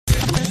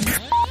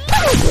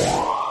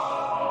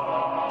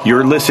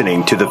You're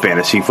listening to the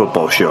Fantasy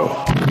Football Show.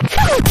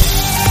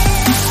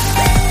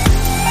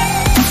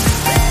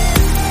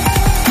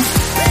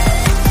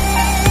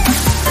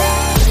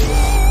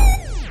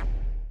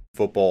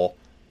 Football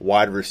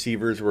wide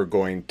receivers. We're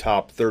going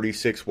top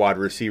 36 wide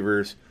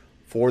receivers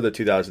for the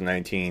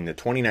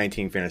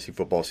 2019 fantasy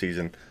football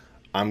season.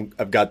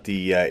 I've got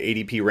the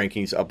ADP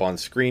rankings up on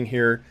screen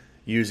here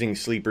using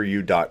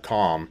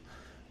sleeperu.com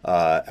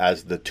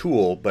as the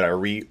tool, but I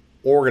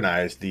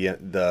reorganized the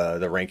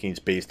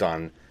rankings based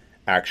on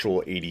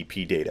actual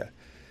ADP data.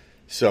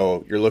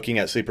 So you're looking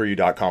at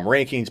sleeperu.com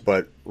rankings,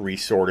 but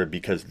resorted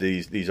because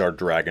these are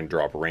drag and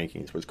drop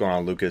rankings. What's going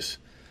on, Lucas?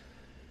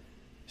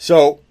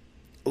 So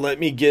let's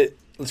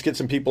get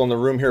some people in the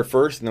room here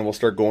first, and then we'll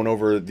start going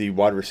over the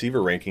wide receiver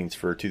rankings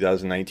for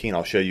 2019.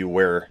 I'll show you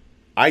where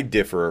I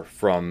differ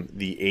from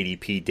the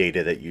ADP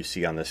data that you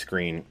see on the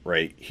screen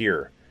right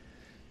here.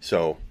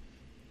 So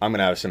I'm going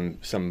to have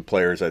some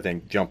players, I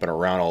think, jumping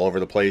around all over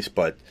the place,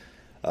 but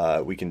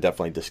we can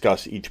definitely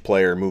discuss each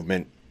player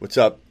movement. What's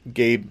up,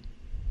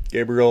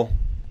 Gabriel,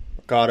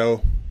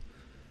 Mercado?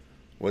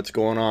 What's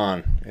going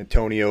on?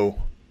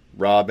 Antonio,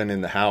 Robin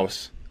in the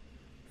house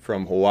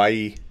from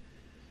Hawaii.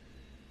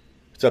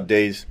 What's up,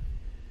 Days?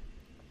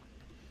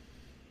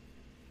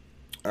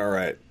 All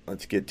right,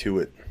 let's get to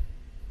it.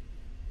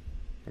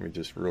 Let me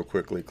just real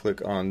quickly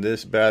click on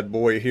this bad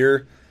boy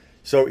here.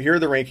 So here are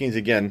the rankings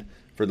again.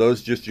 For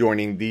those just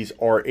joining, these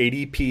are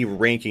ADP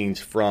rankings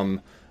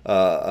from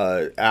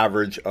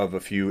average of a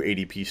few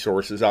ADP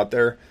sources out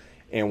there.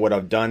 And what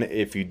I've done,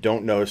 if you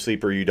don't know,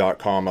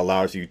 sleeperu.com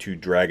allows you to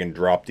drag and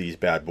drop these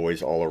bad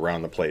boys all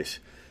around the place.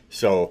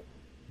 So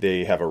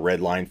they have a red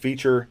line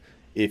feature.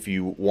 If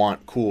you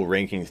want cool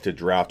rankings to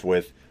draft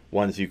with,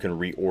 ones you can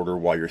reorder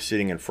while you're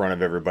sitting in front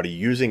of everybody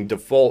using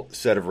default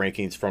set of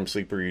rankings from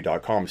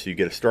sleeperu.com, so you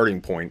get a starting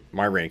point,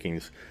 my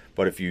rankings.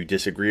 But if you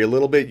disagree a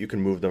little bit, you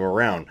can move them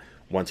around.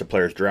 Once a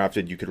player's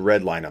drafted, you could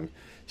redline them.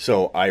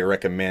 So I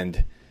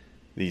recommend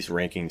these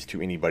rankings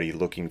to anybody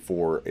looking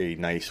for a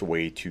nice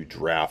way to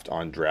draft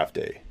on draft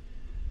day.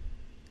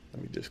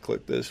 Let me just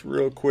click this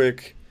real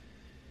quick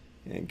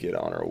and get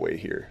on our way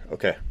here.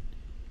 Okay.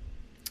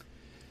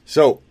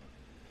 So,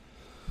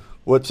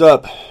 what's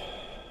up,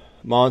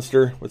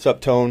 Monster? What's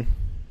up, Tone?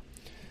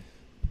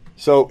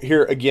 So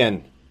here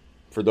again,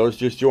 for those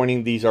just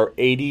joining, these are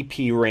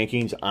ADP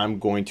rankings. I'm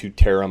going to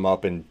tear them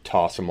up and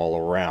toss them all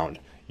around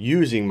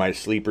using my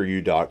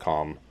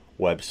sleeperu.com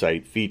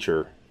website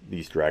feature,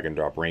 these drag and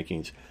drop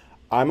rankings.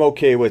 I'm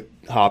okay with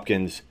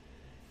Hopkins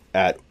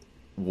at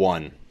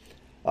 1.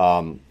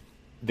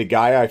 The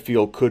guy I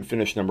feel could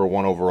finish number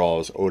 1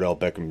 overall is Odell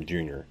Beckham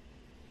Jr.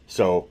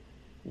 So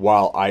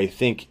while I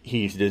think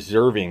he's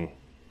deserving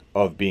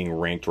of being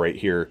ranked right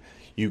here,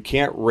 you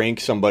can't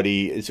rank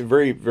somebody. It's a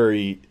very,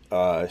 very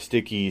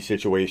sticky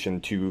situation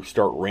to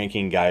start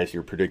ranking guys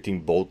you're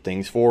predicting bold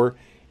things for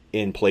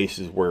in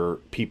places where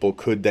people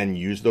could then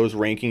use those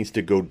rankings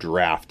to go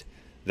draft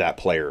that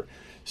player.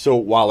 So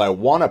while I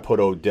want to put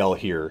Odell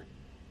here,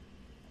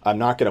 I'm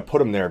not going to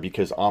put him there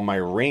because on my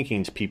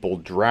rankings, people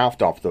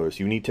draft off those.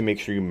 You need to make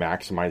sure you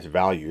maximize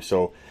value.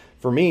 So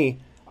for me,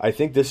 I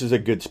think this is a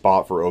good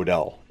spot for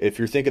Odell. If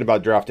you're thinking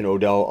about drafting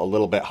Odell a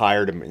little bit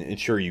higher to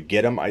ensure you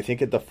get him, I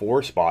think at the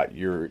 4 spot,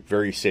 you're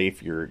very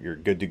safe. You're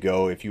good to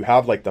go. If you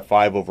have like the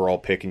 5 overall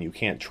pick and you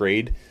can't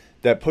trade,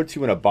 that puts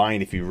you in a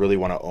bind if you really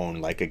want to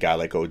own like a guy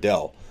like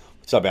Odell.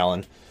 What's up,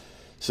 Alan?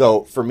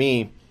 So for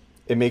me,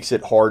 it makes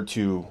it hard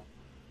to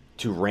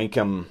rank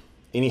him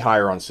any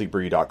higher on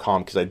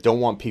sleeperu.com because I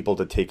don't want people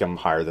to take him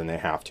higher than they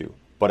have to.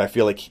 But I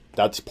feel like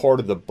that's part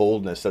of the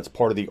boldness, that's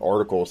part of the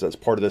articles, that's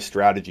part of the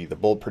strategy, the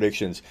bold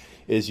predictions,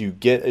 is you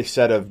get a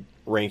set of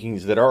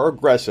rankings that are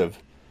aggressive,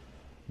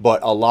 but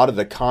a lot of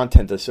the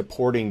content, the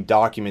supporting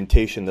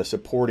documentation, the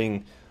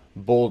supporting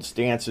bold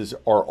stances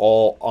are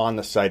all on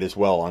the site as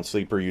well on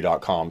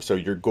sleeperu.com. So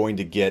you're going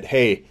to get,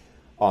 hey,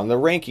 on the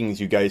rankings,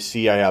 you guys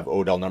see I have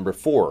Odell number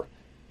 4.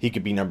 He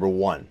could be number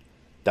 1.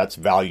 That's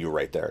value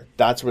right there.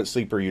 That's what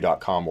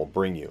sleeperu.com will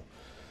bring you.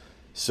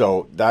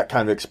 So that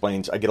kind of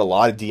explains, I get a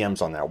lot of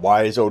DMs on that.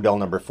 Why is Odell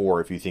number 4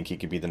 if you think he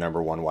could be the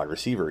number 1 wide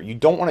receiver? You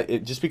don't want to,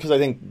 just because I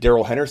think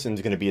Darrell Henderson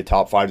is going to be a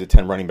top 5 to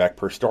 10 running back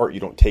per start, you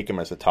don't take him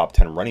as a top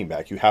 10 running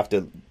back. You have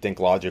to think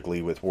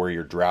logically with where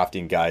you're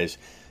drafting guys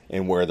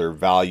and where their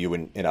value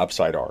and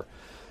upside are.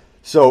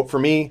 So for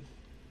me,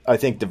 I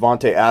think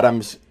Davante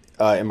Adams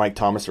and Mike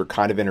Thomas are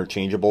kind of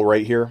interchangeable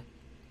right here,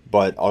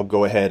 but I'll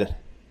go ahead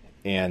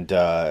and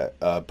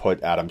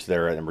put Adams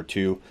there at number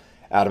 2.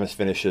 Adams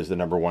finishes the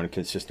number 1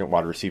 consistent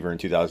wide receiver in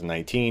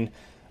 2019.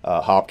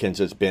 Hopkins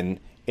has been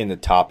in the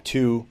top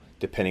 2,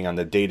 depending on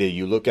the data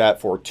you look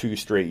at, for 2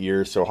 straight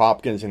years. So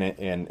Hopkins and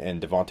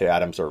Davante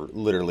Adams are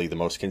literally the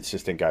most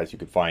consistent guys you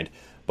could find.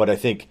 But I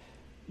think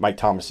Mike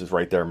Thomas is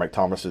right there. Mike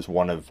Thomas is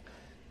one of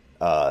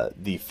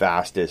the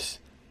fastest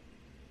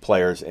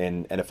players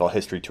in NFL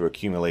history to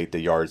accumulate the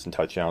yards and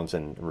touchdowns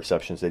and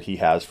receptions that he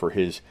has for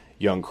his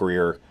young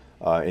career.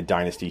 In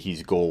Dynasty,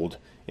 he's gold.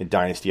 In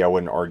Dynasty, I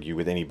wouldn't argue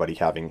with anybody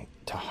having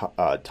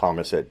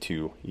Thomas at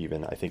 2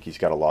 even. I think he's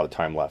got a lot of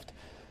time left.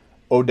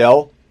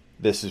 Odell,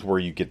 this is where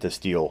you get the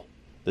steal.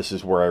 This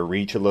is where I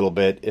reach a little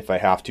bit if I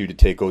have to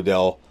take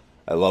Odell.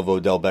 I love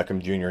Odell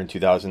Beckham Jr. in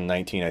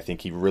 2019. I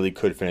think he really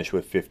could finish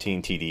with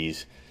 15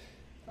 TDs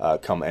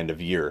come end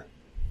of year.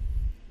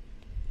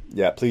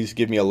 Yeah, please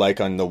give me a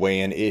like on the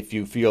weigh-in if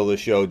you feel the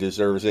show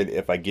deserves it.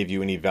 If I give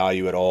you any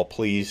value at all,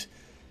 please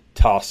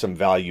toss some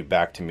value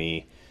back to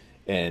me.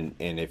 And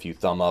if you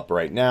thumb up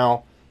right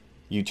now,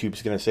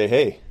 YouTube's going to say,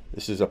 hey,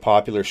 this is a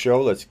popular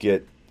show. Let's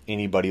get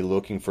anybody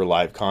looking for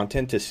live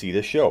content to see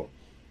the show.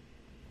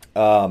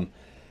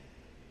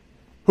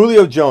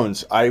 Julio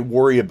Jones, I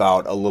worry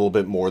about a little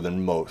bit more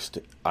than most.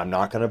 I'm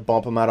not going to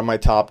bump him out of my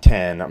top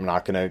 10. I'm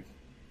not going to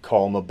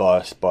call him a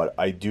bust, but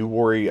I do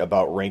worry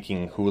about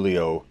ranking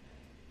Julio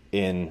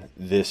in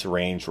this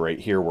range right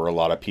here where a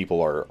lot of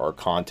people are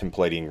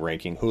contemplating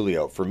ranking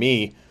Julio. For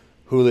me,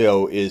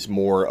 Julio is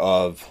more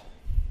of,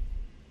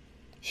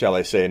 shall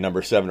I say, a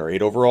number 7 or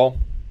 8 overall,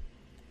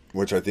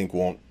 which I think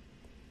won't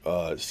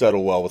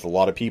settle well with a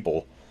lot of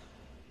people.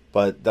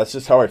 But that's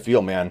just how I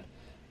feel, man.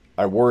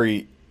 I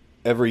worry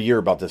every year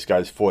about this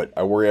guy's foot.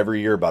 I worry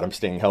every year about him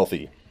staying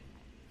healthy.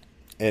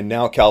 And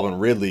now Calvin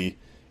Ridley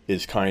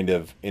is kind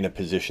of in a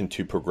position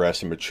to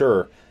progress and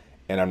mature.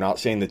 And I'm not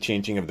saying the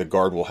changing of the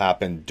guard will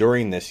happen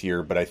during this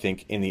year, but I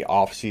think in the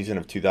off season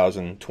of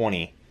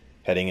 2020,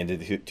 heading into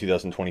the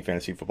 2020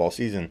 fantasy football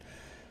season,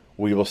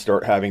 we will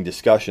start having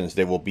discussions.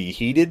 They will be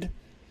heated.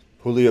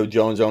 Julio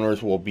Jones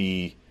owners will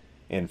be,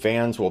 and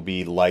fans will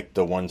be like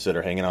the ones that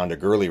are hanging on to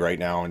Gurley right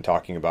now and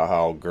talking about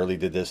how Gurley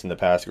did this in the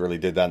past, Gurley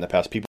did that in the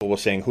past. People were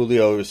saying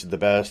Julio is the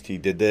best, he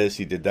did this,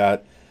 he did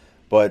that.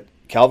 But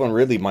Calvin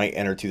Ridley might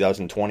enter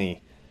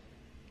 2020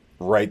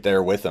 right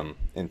there with him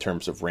in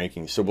terms of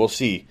rankings. So we'll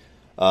see.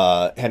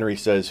 Henry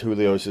says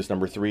Julio is his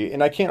number 3,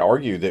 and I can't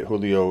argue that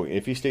Julio,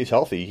 if he stays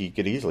healthy, he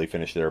could easily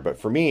finish there. But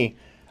for me,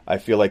 I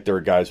feel like there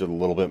are guys with a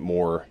little bit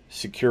more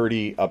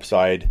security,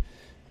 upside,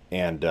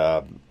 and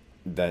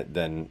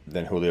than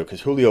Julio, because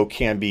Julio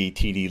can be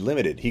TD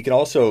limited. He can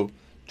also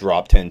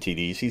drop 10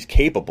 TDs. He's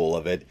capable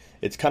of it.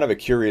 It's kind of a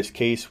curious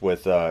case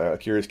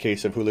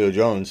of Julio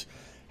Jones,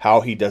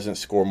 how he doesn't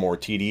score more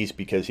TDs,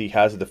 because he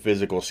has the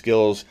physical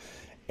skills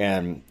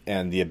and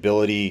the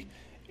ability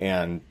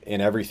and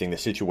everything, the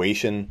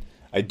situation.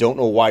 I don't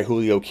know why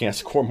Julio can't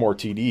score more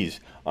TDs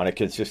on a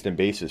consistent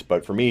basis.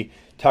 But for me,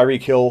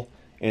 Tyreek Hill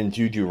and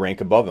Juju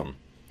rank above him.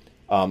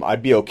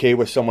 I'd be okay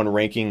with someone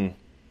ranking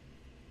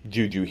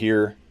Juju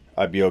here.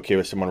 I'd be okay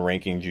with someone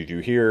ranking Juju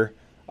here.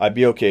 I'd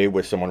be okay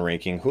with someone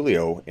ranking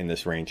Julio in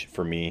this range.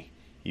 For me,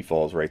 he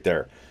falls right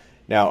there.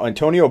 Now,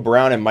 Antonio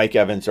Brown and Mike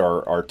Evans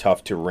are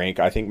tough to rank.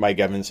 I think Mike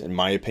Evans, in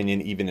my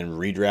opinion, even in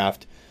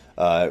redraft,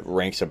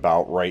 ranks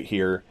about right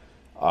here.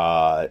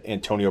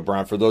 Antonio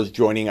Brown, for those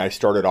joining, I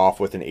started off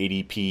with an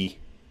ADP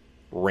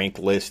rank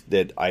list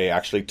that I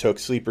actually took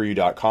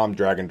sleeperu.com,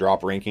 drag and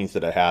drop rankings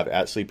that I have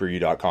at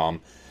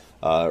sleeperu.com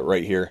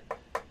right here.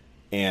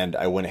 And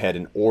I went ahead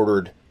and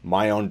ordered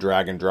my own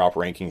drag and drop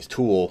rankings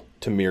tool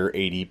to mirror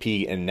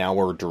ADP, and now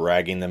we're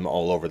dragging them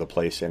all over the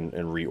place and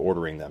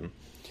reordering them.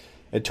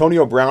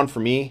 Antonio Brown for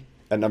me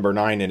at number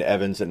 9 and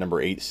Evans at number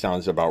 8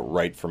 sounds about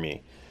right for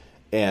me.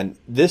 And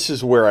this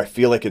is where I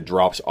feel like it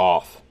drops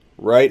off,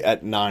 right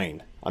at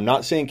 9. I'm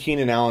not saying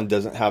Keenan Allen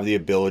doesn't have the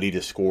ability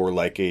to score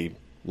like a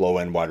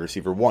low-end wide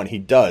receiver 1. He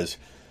does.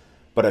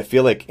 But I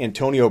feel like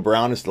Antonio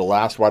Brown is the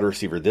last wide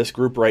receiver. This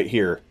group right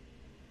here.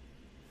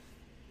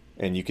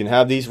 And you can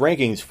have these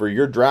rankings for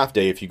your draft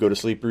day if you go to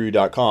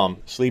sleeperu.com,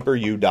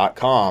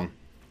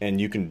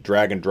 and you can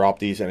drag and drop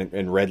these and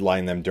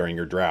redline them during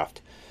your draft.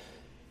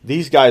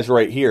 These guys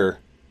right here,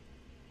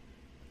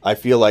 I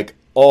feel like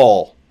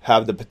all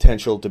have the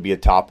potential to be a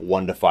top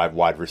 1 to 5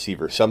 wide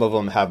receiver. Some of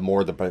them have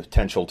more the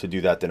potential to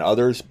do that than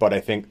others, but I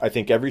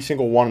think every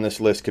single one on this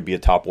list could be a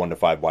top 1 to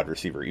 5 wide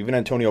receiver. Even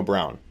Antonio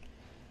Brown,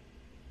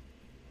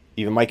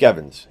 even Mike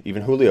Evans,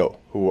 even Julio,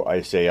 who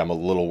I say I'm a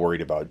little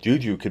worried about.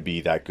 Juju could be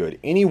that good.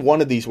 Any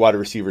one of these wide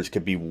receivers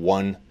could be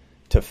 1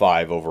 to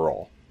 5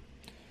 overall.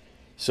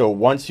 So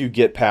once you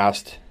get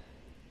past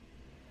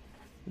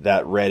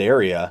that red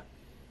area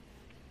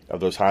of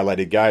those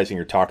highlighted guys and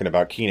you're talking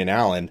about Keenan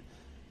Allen,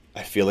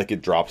 I feel like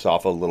it drops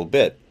off a little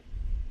bit.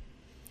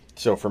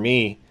 So for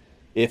me,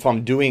 if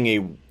I'm doing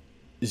a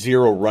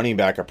zero running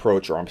back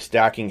approach, or I'm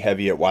stacking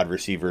heavy at wide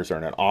receivers, or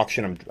in an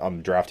auction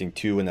I'm drafting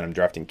 2 and then I'm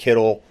drafting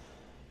Kittle,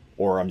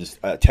 or I'm just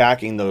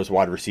attacking those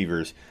wide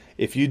receivers,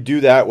 if you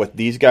do that with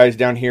these guys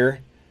down here,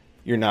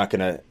 you're not going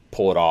to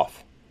pull it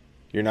off.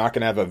 You're not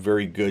going to have a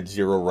very good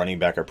zero running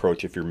back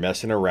approach if you're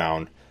messing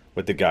around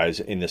with the guys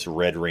in this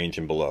red range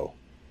and below.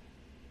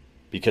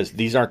 Because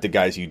these aren't the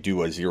guys you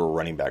do a zero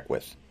running back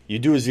with. You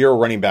do a zero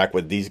running back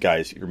with these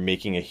guys, you're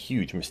making a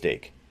huge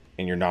mistake,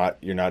 and you're not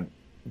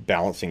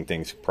balancing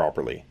things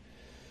properly.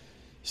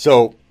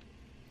 So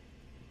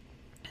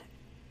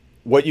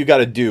what you got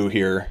to do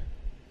here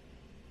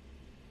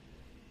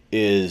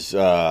is,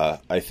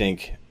 I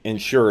think,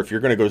 ensure if you're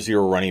going to go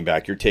zero running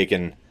back, you're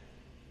taking,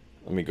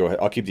 let me go ahead,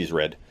 I'll keep these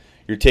red.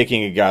 You're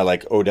taking a guy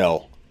like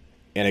Odell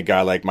and a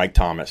guy like Mike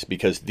Thomas,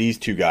 because these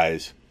two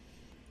guys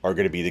are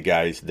going to be the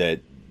guys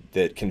that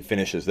that can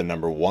finish as the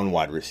number one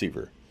wide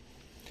receiver.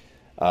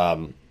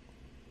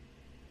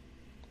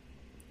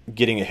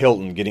 Getting a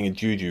Hilton, getting a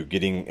Juju,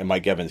 getting a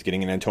Mike Evans,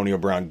 getting an Antonio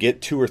Brown.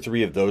 Get 2 or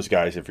 3 of those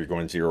guys if you're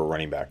going 0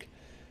 running back,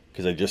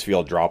 because I just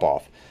feel a drop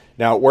off.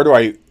 Now, where do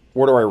I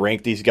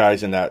rank these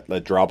guys in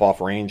that drop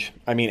off range?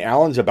 I mean,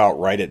 Allen's about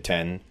right at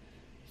 10.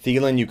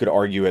 Thielen, you could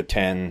argue at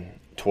 10,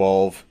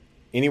 12,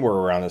 anywhere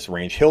around this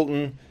range.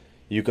 Hilton,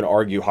 you can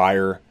argue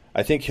higher.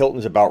 I think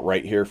Hilton's about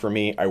right here for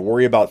me. I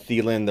worry about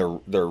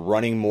Thielen. They're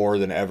running more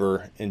than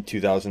ever in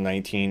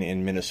 2019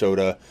 in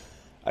Minnesota.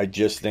 I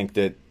just think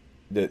that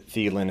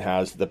Thielen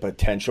has the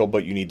potential,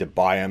 but you need to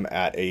buy him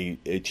at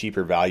a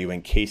cheaper value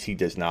in case he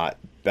does not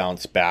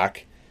bounce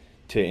back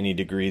to any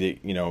degree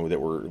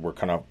that we're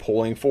kind of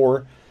pulling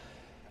for.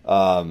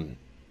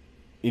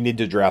 You need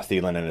to draft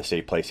Thielen in a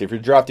safe place. If you're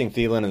drafting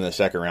Thielen in the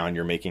second round,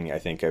 you're making, I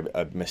think,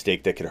 a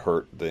mistake that could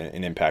hurt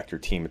and impact your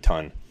team a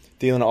ton.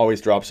 Thielen always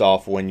drops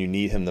off when you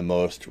need him the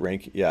most.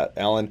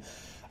 Allen.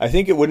 I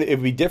think it would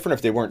be different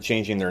if they weren't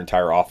changing their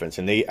entire offense,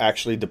 and they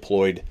actually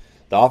deployed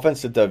the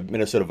offense that the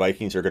Minnesota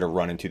Vikings are going to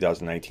run in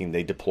 2019.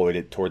 They deployed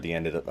it toward the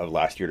end of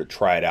last year to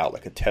try it out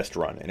like a test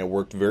run, and it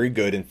worked very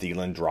good, and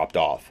Thielen dropped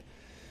off.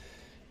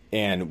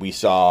 And we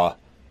saw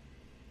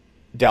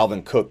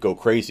Dalvin Cook go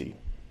crazy,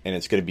 and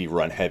it's going to be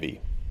run heavy.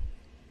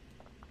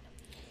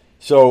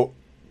 So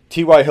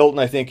T.Y. Hilton,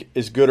 I think,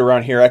 is good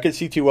around here. I could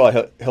see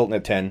T.Y. Hilton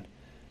at 10,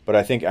 but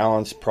I think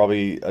Allen's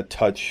probably a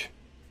touch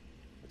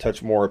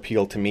more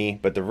appeal to me,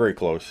 but they're very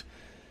close.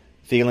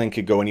 Thielen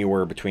could go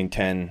anywhere between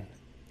 10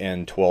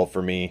 and 12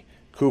 for me.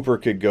 Cooper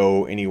could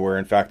go anywhere.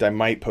 In fact, I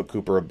might put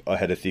Cooper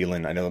ahead of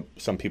Thielen. I know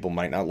some people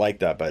might not like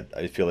that, but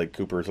I feel like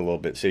Cooper is a little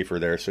bit safer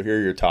there. So here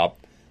are your top.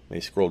 Let me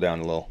scroll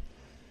down a little.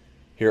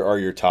 Here are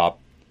your top,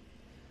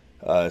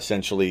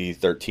 essentially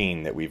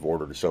 13 that we've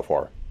ordered so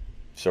far.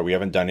 So we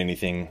haven't done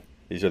anything.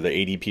 These are the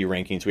ADP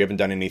rankings. We haven't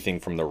done anything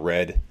from the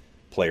red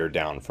player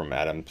down, from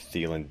Adam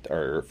Thielen,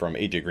 or from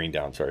AJ Green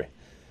down, sorry.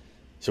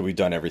 So we've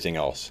done everything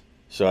else.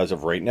 So as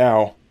of right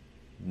now,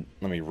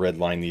 let me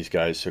redline these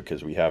guys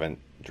because we haven't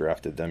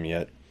drafted them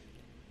yet.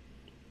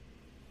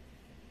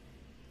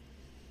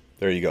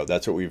 There you go.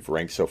 That's what we've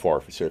ranked so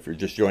far. So if you're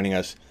just joining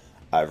us,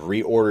 I've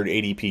reordered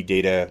ADP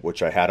data,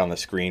 which I had on the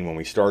screen when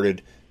we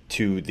started,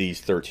 to these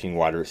 13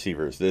 wide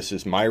receivers. This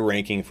is my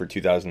ranking for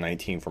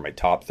 2019 for my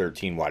top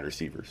 13 wide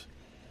receivers.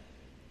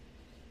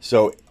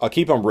 So I'll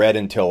keep them red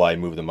until I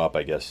move them up,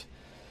 I guess.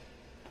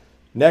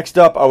 Next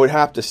up, I would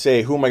have to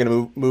say, who am I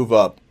going to move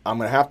up? I'm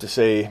going to have to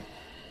say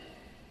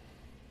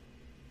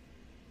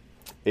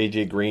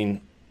AJ Green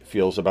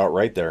feels about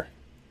right there.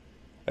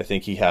 I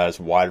think he has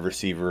wide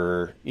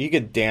receiver. He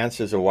could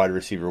dance as a wide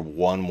receiver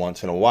one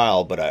once in a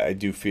while, but I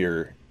do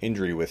fear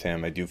injury with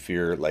him. I do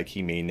fear like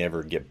he may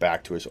never get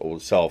back to his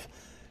old self.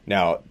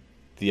 Now,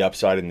 the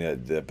upside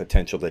and the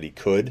potential that he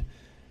could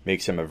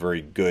makes him a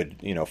very good,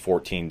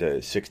 14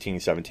 to 16,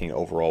 17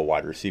 overall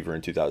wide receiver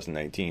in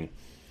 2019.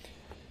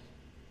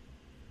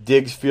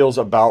 Diggs feels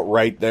about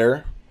right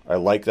there. I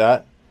like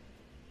that.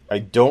 I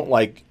don't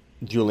like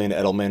Julian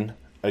Edelman.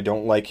 I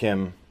don't like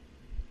him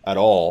at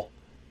all.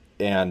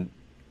 And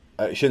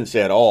I shouldn't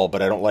say at all,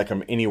 but I don't like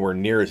him anywhere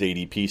near his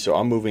ADP, so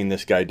I'm moving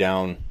this guy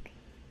down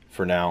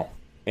for now.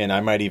 And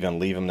I might even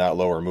leave him that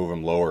low or move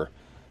him lower.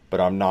 But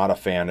I'm not a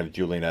fan of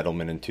Julian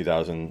Edelman in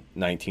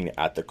 2019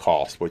 at the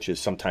cost, which is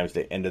sometimes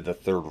the end of the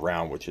third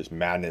round, which is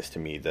madness to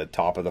me. The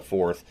top of the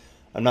fourth,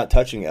 I'm not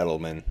touching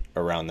Edelman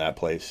around that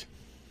place.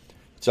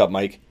 What's up,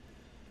 Mike?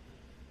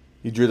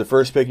 You drew the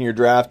first pick in your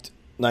draft.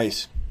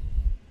 Nice.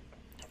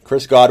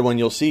 Chris Godwin,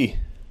 you'll see,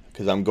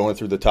 because I'm going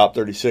through the top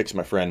 36,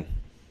 my friend.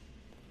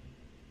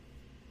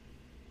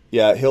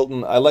 Yeah,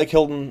 Hilton. I like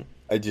Hilton.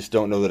 I just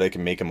don't know that I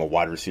can make him a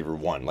wide receiver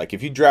one. Like,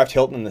 if you draft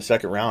Hilton in the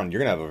second round,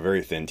 you're going to have a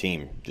very thin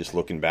team. Just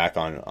looking back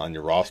on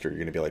your roster, you're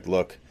going to be like,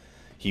 look,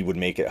 he would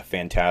make it a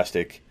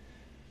fantastic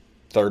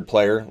third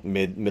player,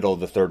 middle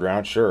of the third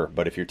round, sure.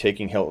 But if you're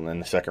taking Hilton in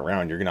the second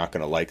round, you're not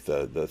going to like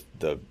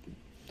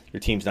your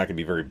team's not going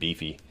to be very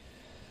beefy.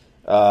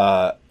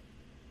 After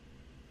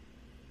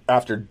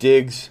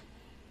Diggs,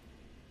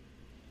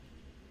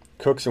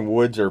 Cooks and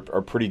Woods are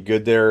pretty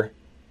good there.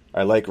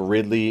 I like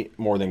Ridley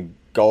more than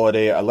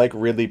Golladay. I like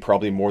Ridley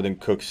probably more than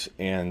Cooks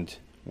and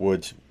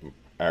Woods,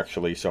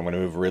 actually. So I'm going to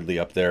move Ridley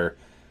up there.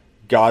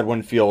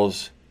 Godwin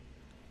feels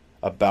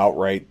about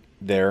right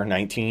there,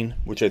 19,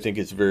 which I think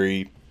is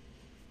very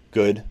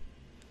good.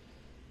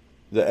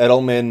 The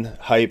Edelman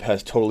hype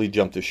has totally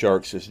jumped the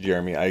shark, says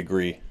Jeremy. I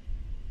agree.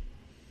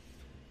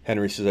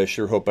 Henry says, I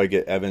sure hope I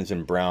get Evans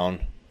and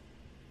Brown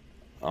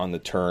on the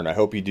turn. I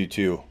hope you do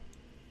too.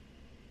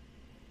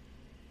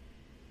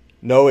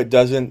 No, it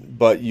doesn't,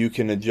 but you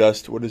can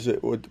adjust. What is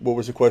it? What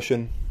was the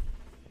question?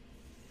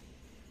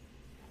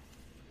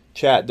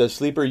 Chat, does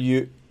Sleeper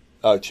U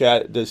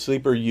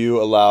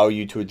allow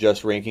you to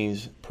adjust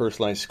rankings,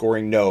 personalized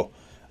scoring? No.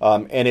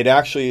 And it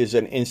actually is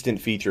an instant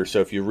feature.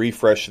 So if you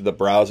refresh the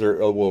browser,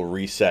 it will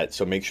reset.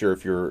 So make sure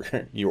if you're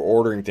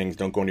ordering things,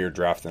 don't go into your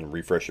draft and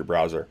refresh your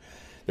browser.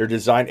 They're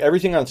designed,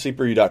 everything on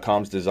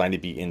sleeperu.com is designed to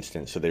be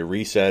instant. So they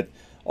reset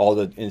all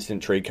the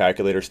instant trade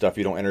calculator stuff.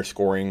 You don't enter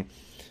scoring.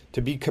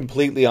 To be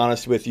completely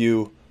honest with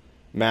you,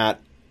 Matt,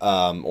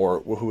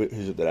 or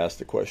who's it that asked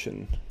the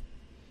question?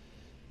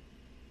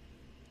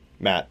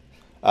 Matt.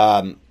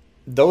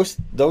 Those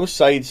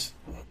sites,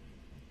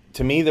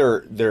 to me,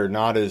 they're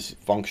not as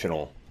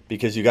functional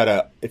because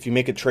if you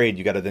make a trade,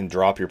 you gotta then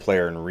drop your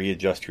player and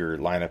readjust your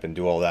lineup and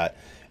do all that.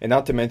 And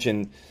not to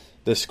mention,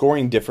 the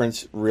scoring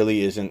difference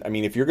really isn't. I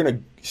mean, if you're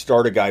gonna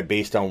start a guy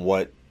based on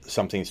what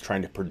something's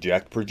trying to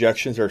project,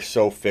 projections are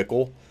so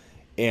fickle,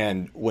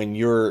 and when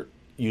you're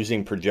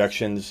using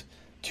projections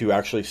to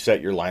actually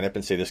set your lineup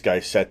and say this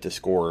guy's set to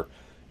score,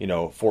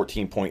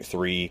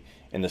 14.3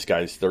 and this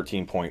guy's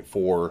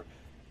 13.4,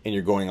 and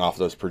you're going off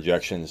those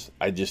projections,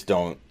 I just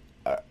don't.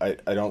 I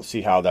don't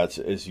see how that's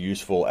as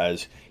useful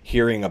as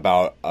hearing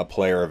about a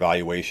player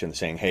evaluation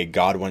saying, "Hey,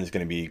 Godwin's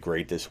going to be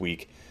great this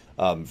week,"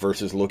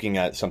 versus looking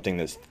at something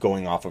that's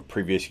going off of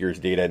previous year's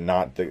data,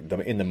 not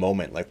the in the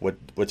moment, like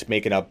what's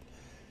making up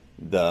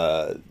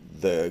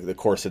the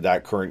course of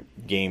that current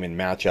game and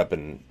matchup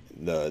and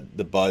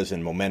the buzz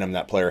and momentum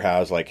that player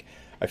has. Like,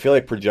 I feel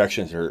like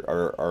projections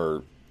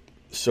are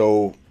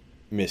so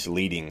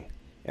misleading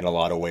in a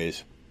lot of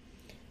ways,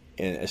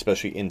 and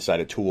especially inside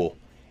a tool.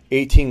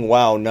 18,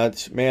 wow,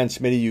 nuts. Man,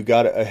 Smitty, you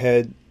got it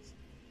ahead.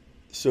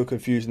 So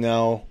confused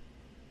now.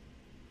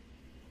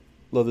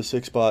 Love the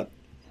 6 spot.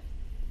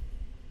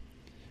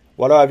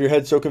 Why do I have your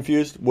head so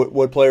confused?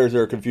 What players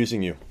are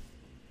confusing you?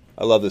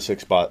 I love the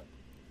 6 spot.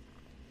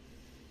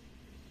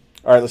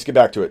 All right, let's get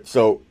back to it.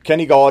 So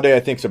Kenny Golladay, I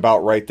think, is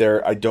about right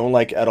there. I don't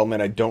like Edelman.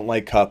 I don't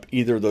like Kupp.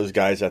 Either of those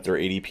guys at their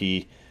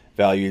ADP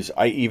values.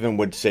 I even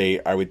would say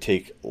I would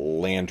take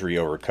Landry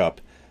over Kupp.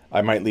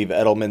 I might leave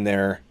Edelman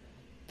there.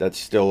 That's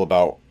still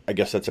about, I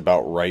guess that's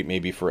about right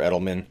maybe for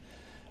Edelman.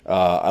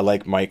 I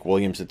like Mike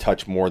Williams a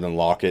touch more than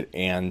Lockett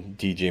and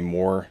DJ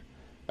Moore.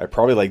 I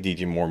probably like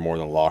DJ Moore more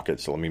than Lockett,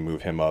 so let me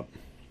move him up.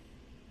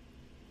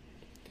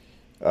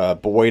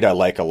 Boyd I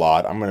like a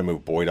lot. I'm going to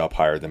move Boyd up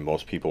higher than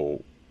most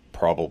people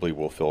probably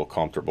will feel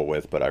comfortable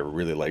with, but I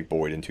really like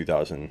Boyd in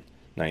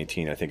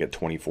 2019. I think at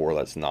 24,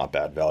 that's not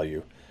bad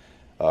value.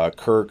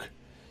 Kirk.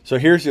 So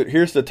here's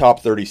the top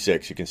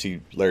 36. You can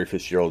see Larry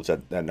Fitzgerald's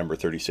at number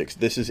 36.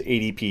 This is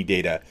ADP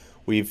data.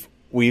 We've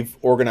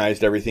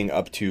organized everything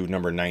up to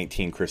number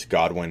 19, Chris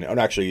Godwin. Oh,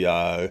 actually,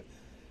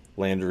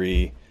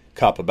 Landry,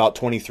 Kupp, about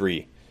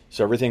 23.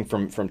 So everything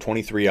from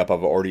 23 up,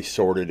 I've already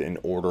sorted in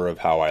order of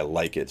how I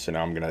like it. So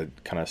now I'm going to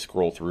kind of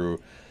scroll through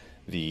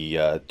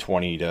the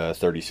 20 to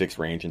 36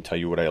 range and tell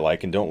you what I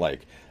like and don't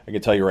like. I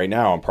can tell you right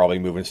now, I'm probably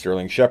moving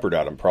Sterling Shepard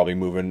out. I'm probably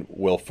moving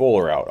Will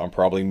Fuller out. I'm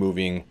probably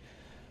moving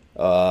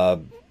a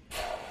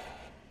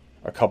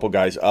couple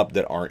guys up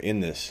that aren't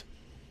in this.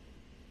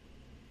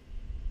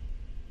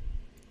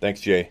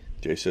 Thanks, Jay.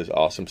 Jay says,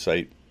 awesome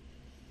site.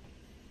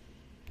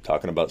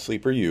 Talking about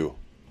Sleeper U.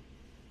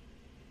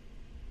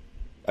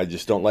 I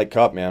just don't like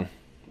Kupp, man.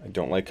 I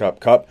don't like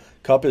Kupp.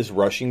 Kupp is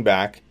rushing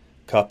back.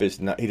 Kupp is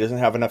not. He doesn't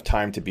have enough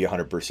time to be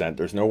 100%.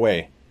 There's no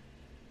way.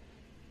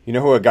 You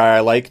know who a guy I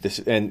like? This,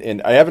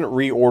 and I haven't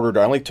reordered.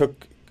 I only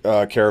took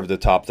care of the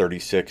top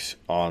 36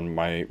 on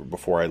my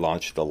before I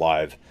launched the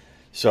live.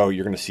 So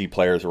you're going to see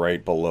players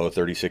right below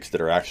 36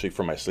 that are actually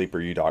from my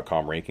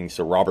SleeperU.com rankings.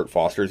 So Robert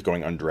Foster is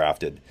going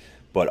undrafted,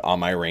 but on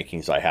my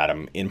rankings I had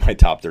him in my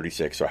top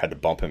 36, so I had to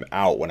bump him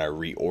out when I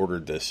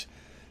reordered this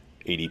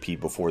ADP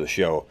before the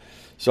show.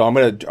 So I'm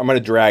gonna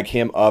drag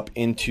him up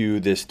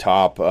into this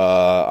top.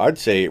 I'd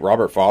say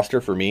Robert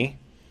Foster for me.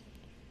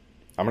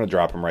 I'm gonna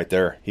drop him right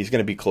there. He's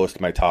gonna be close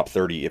to my top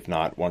 30, if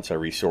not once I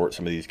resort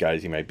some of these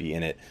guys. He might be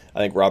in it. I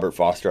think Robert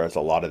Foster has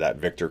a lot of that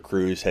Victor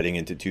Cruz heading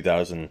into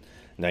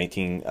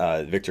 2019.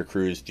 Victor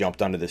Cruz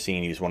jumped onto the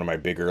scene. He's one of my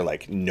bigger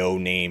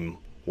no-name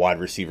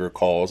wide receiver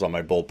calls on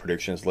my bold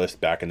predictions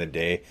list back in the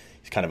day.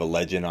 He's kind of a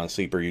legend on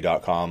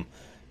SleeperU.com.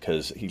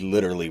 Because he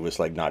literally was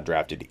not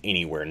drafted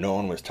anywhere. No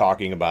one was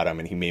talking about him,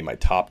 and he made my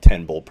top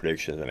 10 bold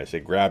predictions. And I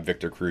said, grab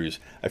Victor Cruz.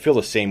 I feel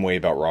the same way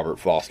about Robert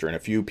Foster. And a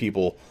few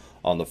people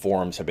on the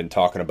forums have been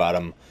talking about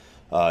him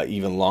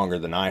even longer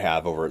than I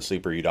have over at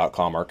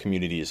SleeperU.com. Our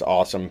community is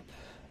awesome.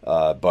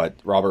 But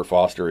Robert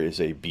Foster is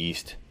a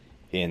beast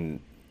in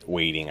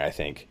waiting, I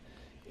think.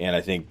 And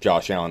I think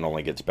Josh Allen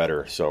only gets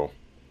better. So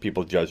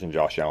people judging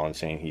Josh Allen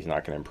saying he's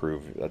not going to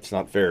improve, that's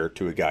not fair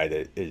to a guy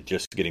that is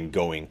just getting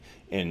going.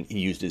 And he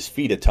used his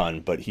feet a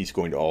ton, but he's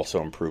going to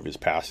also improve his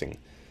passing.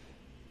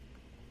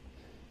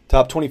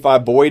 Top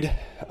 25 Boyd.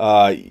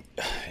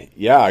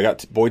 Yeah, I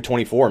got Boyd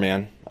 24,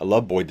 man. I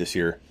love Boyd this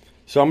year.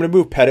 So I'm going to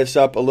move Pettis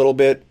up a little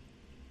bit.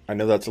 I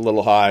know that's a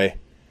little high.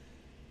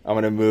 I'm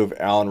going to move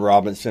Allen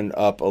Robinson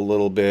up a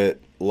little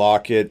bit.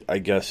 Lockett, I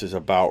guess, is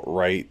about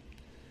right.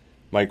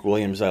 Mike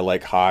Williams, I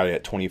like high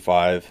at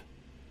 25.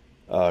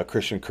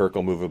 Christian Kirk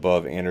will move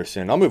above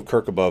Anderson. I'll move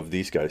Kirk above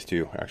these guys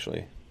too,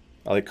 actually.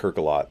 I like Kirk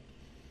a lot.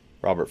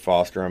 Robert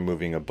Foster, I'm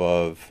moving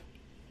above.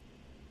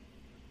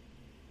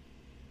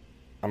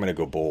 I'm going to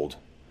go bold.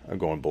 I'm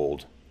going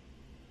bold.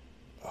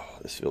 Oh,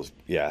 this feels,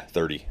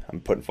 30.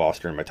 I'm putting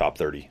Foster in my top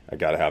 30. I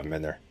got to have him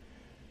in there.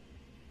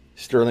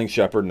 Sterling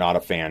Shepard, not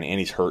a fan, and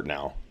he's hurt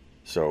now.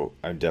 So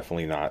I'm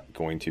definitely not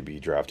going to be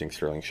drafting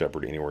Sterling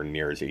Shepard anywhere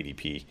near his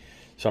ADP.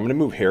 So I'm going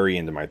to move Harry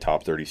into my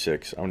top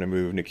 36. I'm going to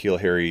move N'Keal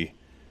Harry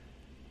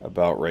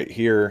about right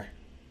here.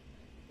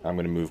 I'm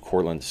going to move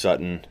Courtland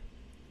Sutton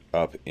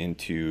up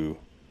into,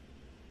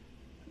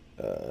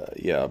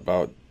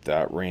 about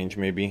that range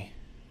maybe.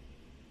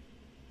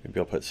 Maybe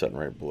I'll put Sutton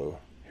right below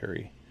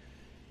Harry.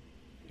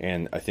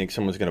 And I think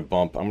someone's going to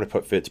bump. I'm going to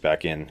put Fitz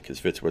back in because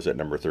Fitz was at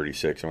number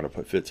 36. I'm going to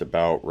put Fitz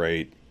about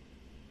right.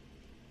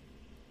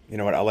 You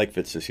know what? I like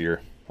Fitz this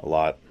year a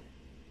lot,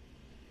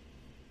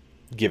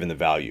 given the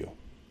value.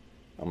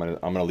 I'm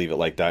gonna leave it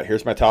like that.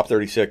 Here's my top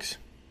 36.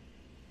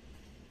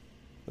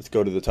 Let's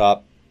go to the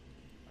top.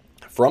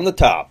 From the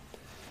top,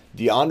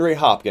 DeAndre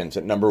Hopkins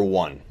at number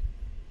 1.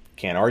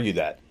 Can't argue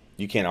that.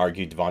 You can't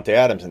argue Devontae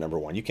Adams at number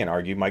 1. You can't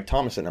argue Mike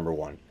Thomas at number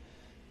 1.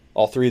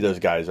 All three of those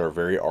guys are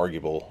very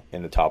arguable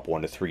in the top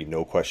 1 to 3,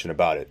 no question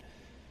about it.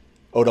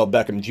 Odell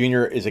Beckham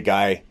Jr. is a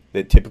guy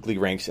that typically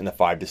ranks in the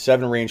 5 to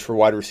 7 range for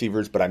wide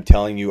receivers, but I'm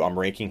telling you, I'm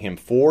ranking him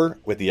 4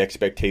 with the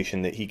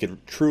expectation that he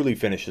could truly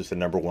finish as the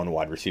number 1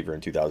 wide receiver in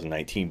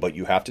 2019, but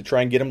you have to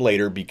try and get him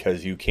later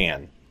because you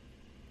can.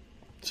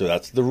 So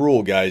that's the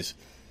rule, guys.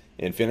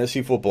 In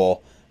fantasy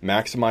football,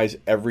 maximize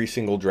every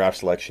single draft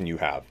selection you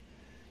have.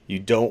 You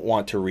don't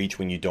want to reach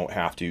when you don't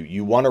have to.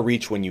 You want to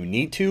reach when you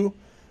need to,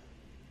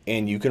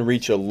 and you can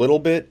reach a little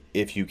bit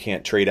if you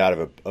can't trade out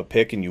of a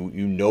pick, and you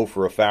know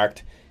for a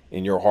fact,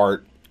 in your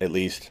heart at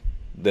least,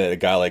 that a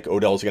guy like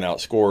Odell is going to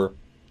outscore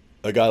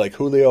a guy like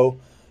Julio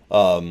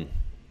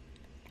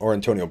or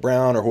Antonio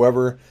Brown or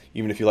whoever,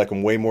 even if you like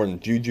him way more than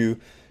Juju.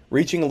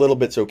 Reaching a little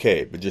bit's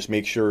okay, but just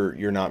make sure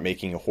you're not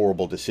making a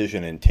horrible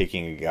decision and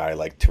taking a guy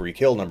like Tyreek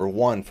Hill, number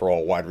 1 for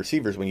all wide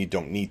receivers when you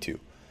don't need to.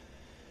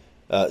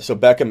 So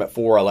Beckham at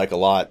 4 I like a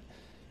lot.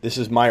 This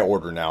is my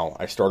order now.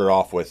 I started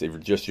off with, if you're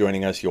just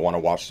joining us, you'll want to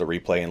watch the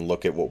replay and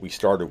look at what we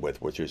started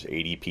with, which is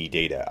ADP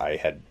data. I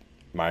had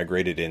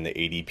migrated in the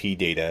ADP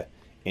data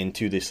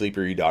into the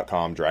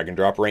sleeperu.com drag and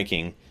drop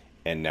ranking,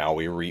 and now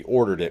we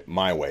reordered it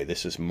my way.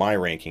 This is my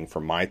ranking for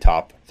my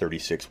top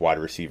 36 wide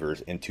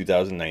receivers in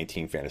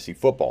 2019 fantasy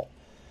football.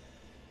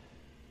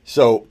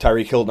 So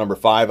Tyreek Hill at number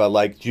 5, I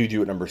like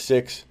Juju at number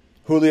 6.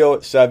 Julio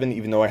at 7,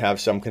 even though I have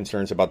some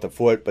concerns about the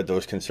foot, but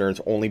those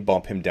concerns only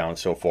bump him down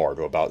so far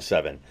to about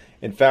 7.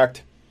 In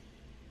fact,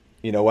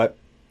 you know what?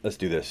 Let's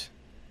do this.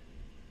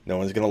 No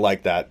one's going to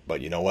like that, but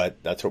you know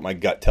what? That's what my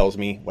gut tells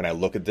me when I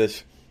look at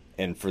this.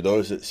 And for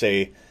those that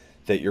say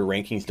that your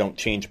rankings don't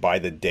change by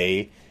the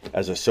day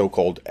as a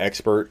so-called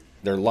expert,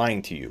 they're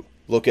lying to you.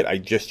 Look at, I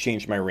just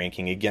changed my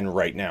ranking again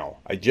right now.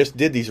 I just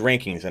did these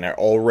rankings and I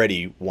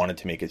already wanted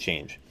to make a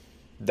change.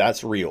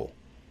 That's real.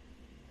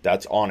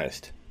 That's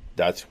honest.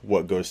 That's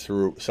what goes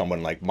through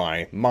someone like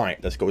my mind.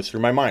 That goes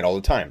through my mind all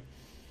the time.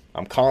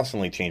 I'm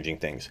constantly changing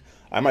things.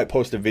 I might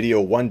post a video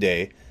one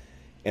day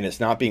and it's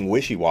not being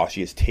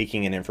wishy-washy. It's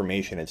taking in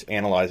information. It's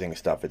analyzing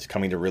stuff. It's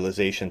coming to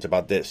realizations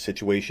about this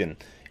situation,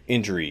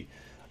 injury,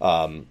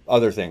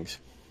 other things.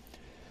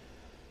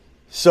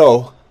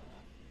 So,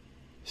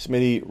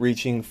 Smitty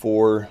reaching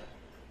for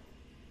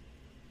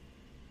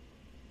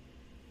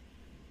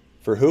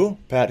who?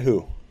 Pat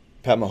who?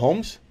 Pat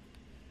Mahomes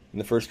in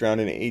the first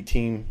round in an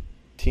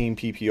 18-team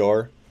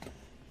PPR.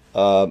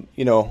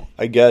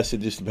 I guess it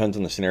just depends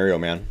on the scenario,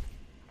 man.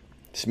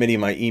 Smitty,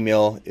 my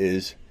email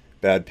is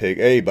badpig.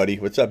 Hey, buddy,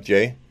 what's up,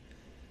 Jay?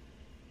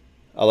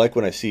 I like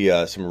when I see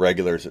some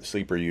regulars at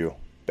Sleeper U.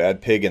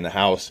 Bad Pig in the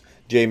house.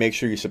 Jay, make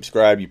sure you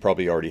subscribe. You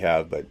probably already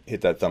have, but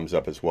hit that thumbs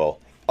up as well.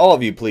 All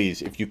of you,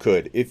 please, if you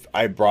could. If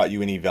I brought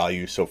you any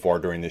value so far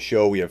during the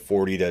show, we have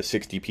 40 to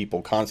 60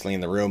 people constantly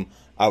in the room.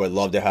 I would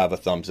love to have a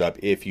thumbs up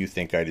if you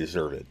think I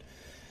deserve it.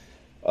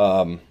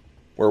 Where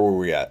were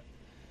we at?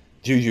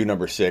 Juju,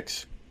 number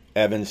 6.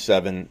 Evans,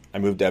 7. I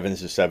moved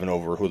Evans to 7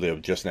 over Julio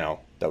just now.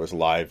 That was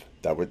live.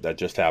 That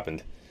just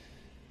happened.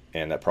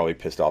 And that probably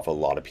pissed off a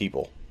lot of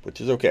people, which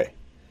is okay.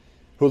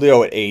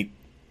 Julio at 8.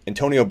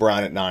 Antonio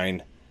Brown at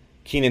 9.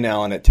 Keenan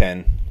Allen at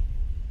 10.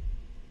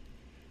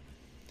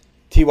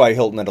 T.Y.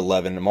 Hilton at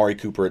 11. Amari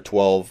Cooper at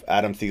 12.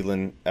 Adam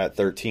Thielen at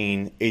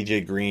 13.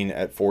 A.J. Green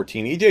at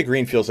 14. A.J.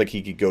 Green feels like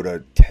he could go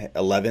to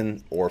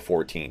 11 or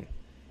 14.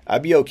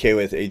 I'd be okay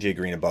with A.J.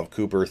 Green above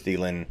Cooper,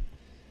 Thielen,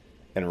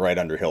 and right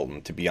under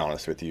Hilton, to be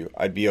honest with you.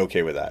 I'd be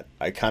okay with that.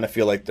 I kind of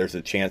feel like there's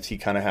a chance he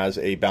kind of has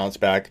a bounce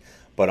back,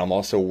 but I'm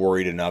also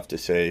worried enough to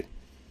say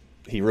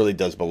he really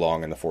does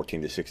belong in the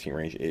 14 to 16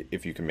 range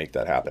if you can make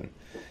that happen.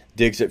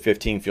 Diggs at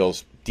 15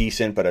 feels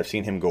decent, but I've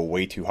seen him go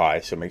way too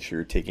high, so make sure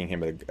you're taking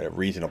him at a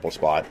reasonable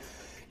spot.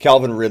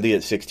 Calvin Ridley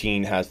at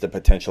 16 has the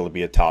potential to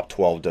be a top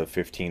 12 to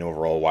 15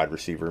 overall wide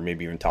receiver,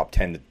 maybe even top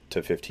 10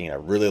 to 15. I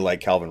really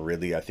like Calvin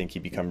Ridley. I think he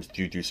becomes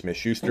Juju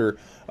Smith-Schuster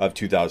of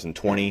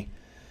 2020.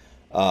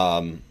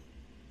 Calvin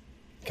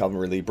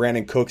Ridley.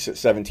 Brandon Cooks at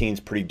 17 is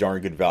pretty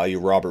darn good value.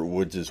 Robert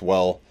Woods as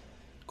well.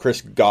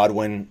 Chris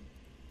Godwin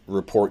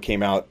report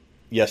came out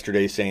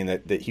yesterday saying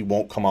that he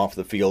won't come off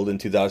the field in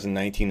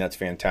 2019. That's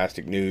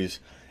fantastic news.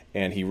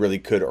 And he really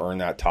could earn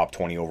that top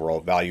 20 overall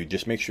value.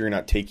 Just make sure you're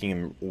not taking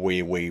him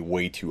way, way,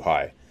 way too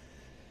high.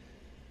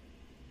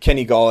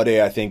 Kenny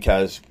Golladay, I think,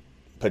 has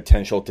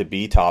potential to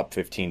be top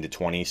 15 to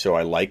 20, so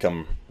I like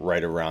him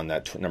right around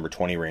that number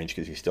 20 range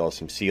because he still has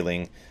some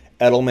ceiling.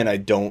 Edelman, I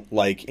don't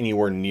like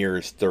anywhere near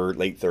his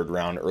late third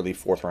round, early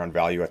fourth round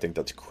value. I think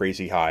that's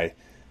crazy high.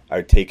 I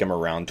would take him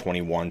around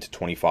 21 to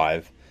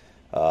 25.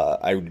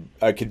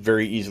 I could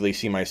very easily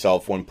see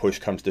myself, when push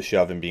comes to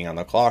shove and being on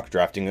the clock,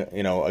 drafting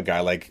a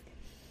guy like.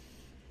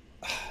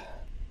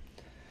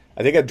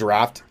 I think I'd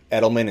draft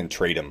Edelman and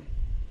trade him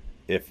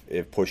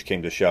if push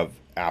came to shove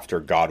after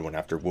Godwin,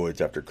 after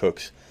Woods, after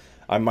Cooks.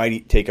 I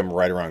might take him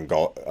right around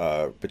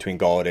between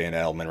Golladay and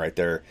Edelman right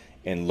there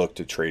and look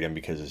to trade him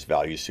because his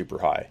value is super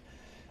high.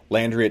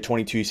 Landry at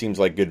 22 seems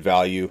like good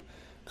value.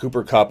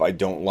 Cooper Kupp I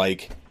don't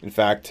like. In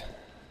fact,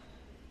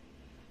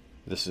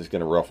 this is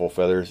going to ruffle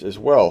feathers as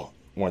well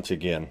once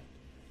again.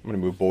 I'm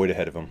going to move Boyd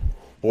ahead of him.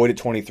 Boyd at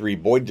 23.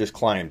 Boyd just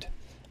climbed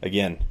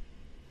again.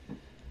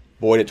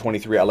 Boyd at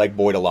 23. I like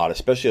Boyd a lot,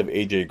 especially if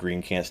AJ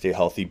Green can't stay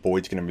healthy.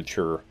 Boyd's going to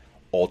mature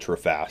ultra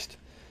fast.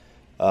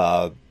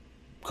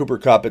 Cooper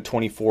Kupp at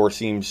 24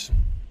 seems...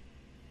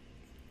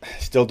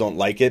 Still don't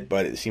like it,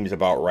 but it seems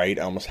about right.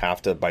 I almost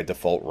have to, by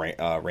default,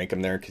 rank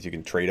him there because you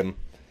can trade him.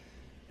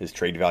 His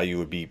trade value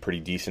would be pretty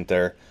decent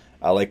there.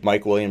 I like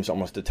Mike Williams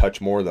almost a touch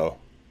more, though.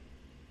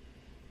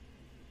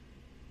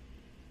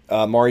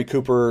 Mari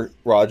Cooper,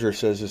 Roger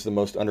says, is the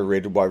most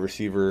underrated wide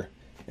receiver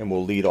and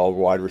will lead all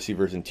wide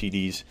receivers in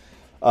TDs.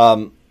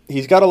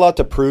 He's got a lot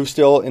to prove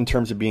still in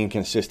terms of being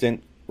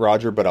consistent,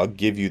 Roger, but I'll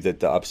give you that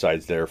the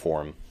upside's there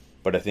for him.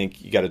 But I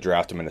think you got to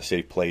draft him in a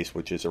safe place,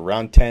 which is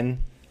around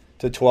 10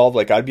 to 12.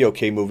 Like, I'd be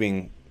okay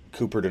moving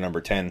Cooper to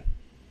number 10.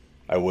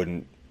 I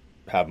wouldn't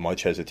have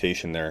much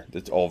hesitation there.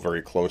 It's all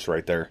very close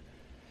right there.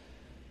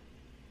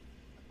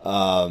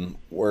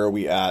 Where are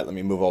we at? Let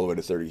me move all the way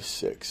to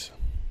 36.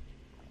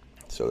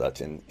 So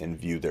that's in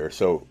view there.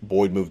 So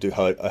Boyd moved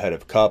ahead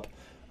of Kupp.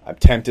 I'm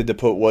tempted to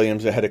put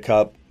Williams ahead of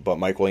Kupp, but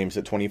Mike Williams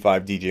at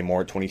 25, DJ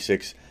Moore at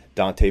 26,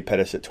 Dante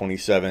Pettis at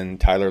 27,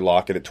 Tyler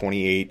Lockett at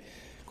 28,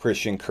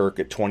 Christian Kirk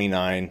at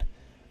 29,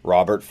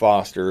 Robert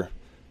Foster,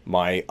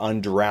 my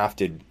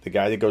undrafted, the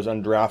guy that goes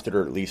undrafted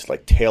or at least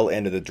like tail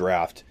end of the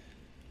draft,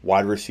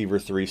 wide receiver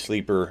 3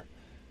 sleeper,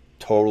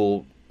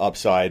 total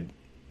upside,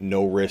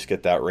 no risk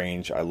at that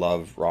range. I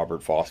love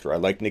Robert Foster. I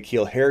like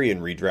N'Keal Harry in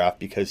redraft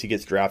because he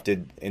gets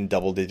drafted in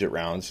double-digit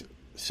rounds,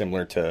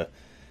 similar to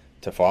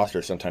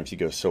Foster. Sometimes he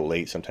goes so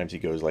late. Sometimes he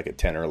goes like a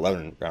 10 or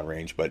 11 round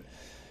range. But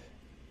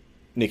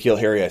N'Keal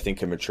Harry, I think,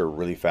 can mature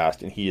really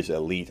fast, and he is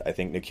elite. I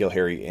think N'Keal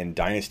Harry in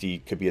Dynasty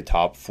could be a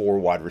top 4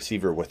 wide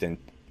receiver within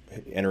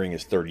entering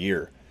his third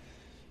year.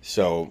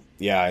 So,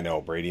 yeah, I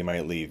know Brady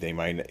might leave.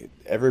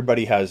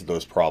 Everybody has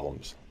those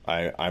problems.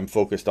 I'm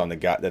focused on the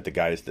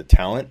guy is the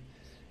talent,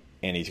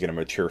 and he's going to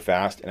mature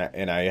fast,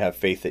 and I have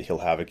faith that he'll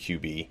have a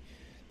QB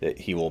that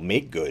he will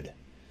make good.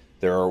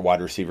 There are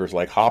wide receivers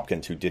like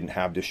Hopkins who didn't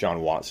have Deshaun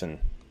Watson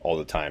all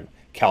the time.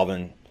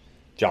 Calvin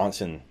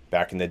Johnson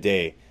back in the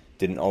day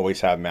didn't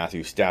always have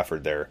Matthew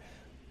Stafford there.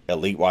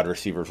 Elite wide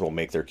receivers will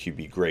make their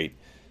QB great.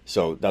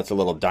 So that's a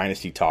little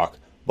dynasty talk,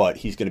 but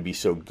he's going to be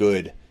so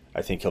good,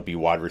 I think he'll be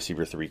wide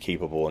receiver 3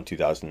 capable in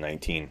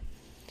 2019.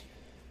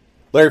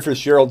 Larry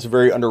Fitzgerald's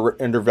very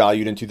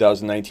undervalued in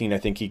 2019. I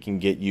think he can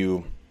get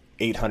you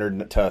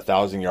 800 to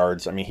 1,000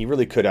 yards. I mean, he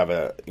really could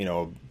have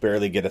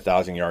barely get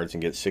 1,000 yards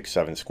and get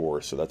 6-7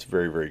 scores. So that's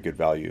very, very good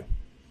value.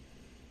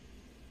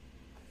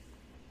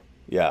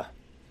 Yeah.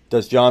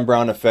 Does John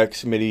Brown affect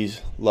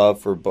Smitty's love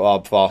for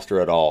Bob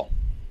Foster at all?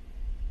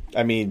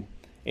 I mean,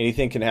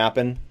 anything can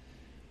happen,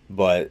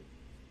 but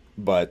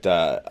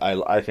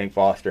I think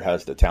Foster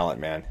has the talent,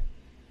 man.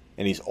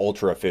 And he's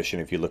ultra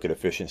efficient. If you look at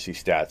efficiency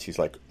stats, he's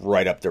like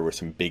right up there with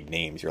some big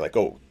names. You're like,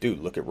 oh,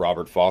 dude, look at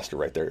Robert Foster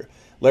right there.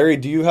 Larry,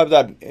 do you have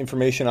that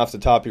information off the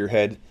top of your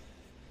head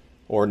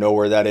or know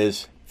where that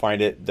is?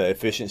 Find it, the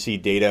efficiency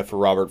data for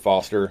Robert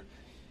Foster.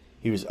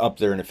 He was up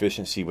there in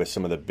efficiency with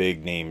some of the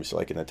big names,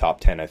 like in the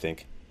top 10, I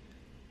think.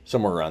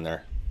 Somewhere around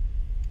there.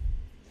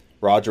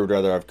 Roger would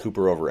rather have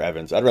Cooper over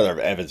Evans. I'd rather have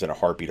Evans in a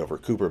heartbeat over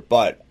Cooper,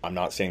 but I'm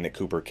not saying that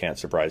Cooper can't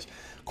surprise.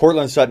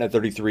 Cortland Sutton at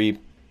 33,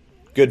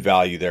 good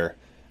value there.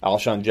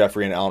 Alshon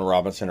Jeffrey and Allen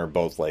Robinson are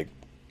both like,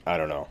 I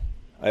don't know.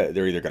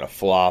 They're either going to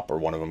flop or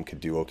one of them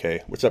could do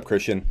okay. What's up,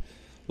 Christian?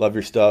 Love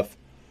your stuff.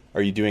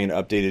 Are you doing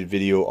an updated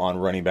video on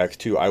running backs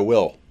too? I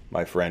will,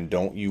 my friend.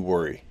 Don't you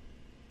worry.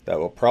 That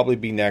will probably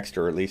be next,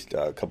 or at least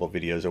a couple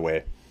videos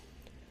away.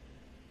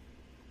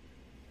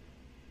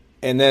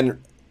 And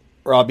then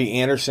Robbie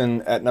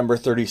Anderson at number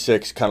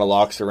 36 kind of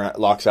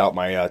locks out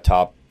my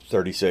top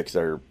 36,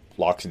 or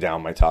locks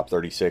down my top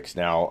 36.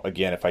 Now,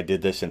 again, if I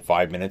did this in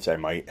 5 minutes, I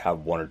might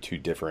have 1 or 2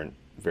 different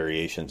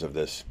variations of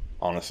this.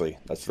 Honestly,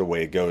 that's the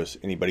way it goes.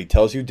 Anybody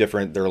tells you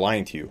different, they're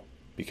lying to you,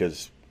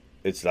 because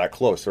it's that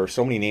close. There are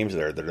so many names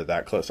there that are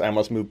that close. I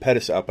almost moved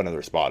Pettis up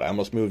another spot. I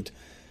almost moved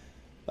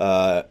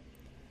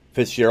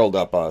Fitzgerald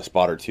up a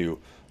spot or 2.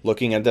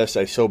 Looking at this,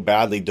 I so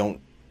badly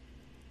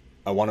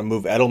I want to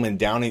move Edelman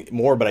down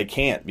more, but I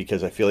can't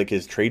because I feel like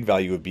his trade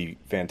value would be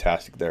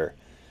fantastic there.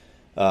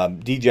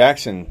 D.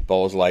 Jackson,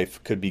 Ball's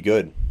life, could be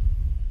good.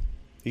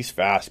 He's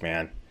fast,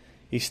 man.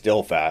 He's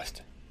still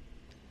fast.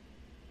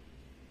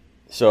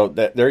 So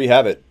there you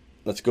have it.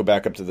 Let's go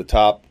back up to the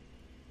top.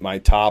 My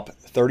top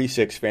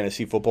 36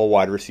 fantasy football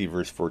wide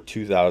receivers for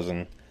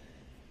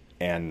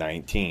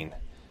 2019.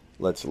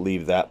 Let's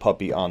leave that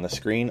puppy on the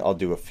screen. I'll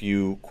do a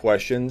few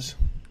questions.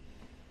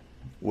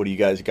 What do you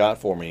guys got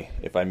for me?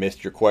 If I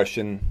missed your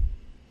question,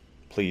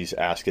 please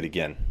ask it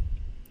again.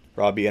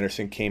 Robbie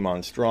Anderson came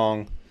on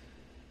strong.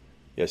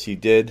 Yes, he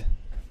did.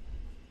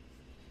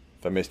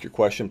 If I missed your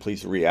question,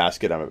 please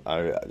re-ask it.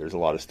 There's a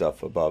lot of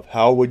stuff above.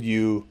 How would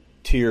you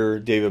tier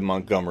David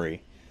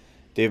Montgomery?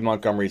 David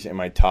Montgomery's in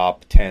my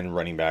top 10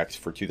 running backs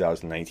for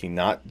 2019.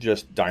 Not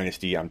just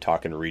Dynasty, I'm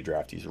talking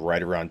redraft. He's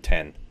right around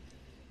 10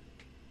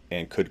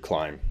 and could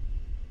climb.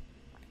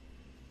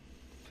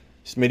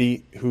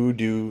 Smitty,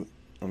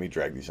 let me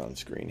drag these on the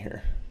screen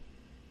here.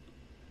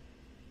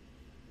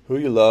 Who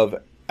you love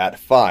at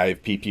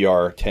 5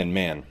 PPR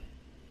 10-man?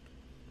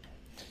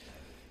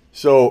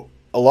 So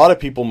a lot of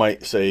people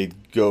might say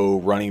go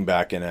running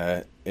back in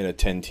a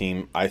 10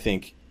 team. I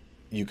think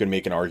you can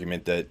make an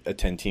argument that a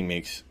 10 team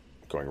makes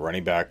going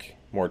running back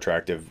more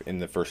attractive in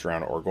the first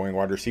round or going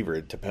wide receiver.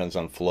 It depends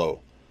on flow.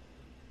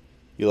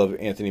 You love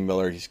Anthony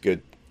Miller. He's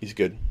good.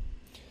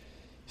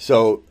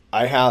 So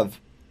I have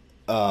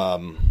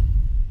to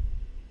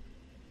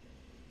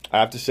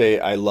say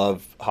I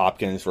love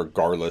Hopkins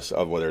regardless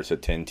of whether it's a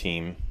 10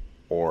 team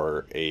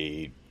or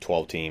a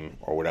 12 team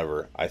or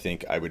whatever. I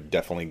think I would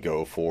definitely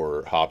go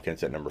for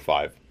Hopkins at number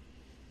 5.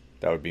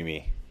 That would be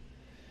me.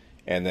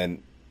 And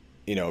then,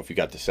 if you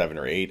got to 7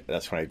 or 8,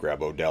 that's when I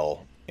grab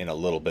Odell in a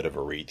little bit of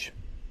a reach.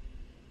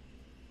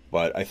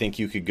 But I think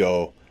a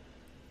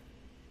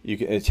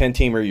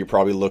 10-teamer, you're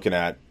probably looking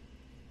at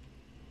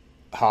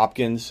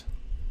Hopkins,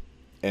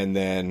 and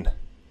then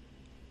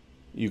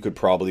you could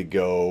probably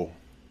go,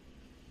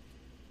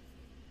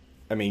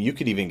 you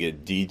could even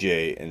get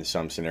DJ in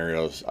some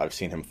scenarios. I've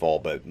seen him fall,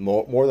 but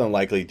more than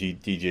likely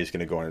DJ is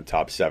going to go in the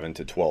top 7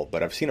 to 12,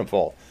 but I've seen him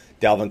fall.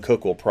 Dalvin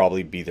Cook will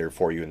probably be there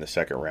for you in the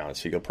second round,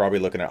 so you're probably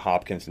looking at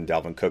Hopkins and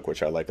Dalvin Cook,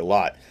 which I like a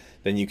lot.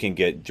 Then you can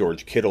get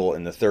George Kittle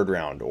in the third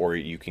round, or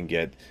you can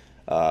get,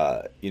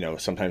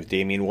 sometimes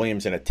Damian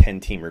Williams in a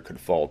 10-teamer could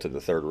fall to the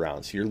third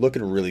round. So you're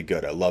looking really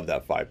good. I love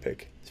that 5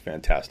 pick. It's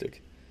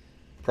fantastic.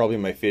 Probably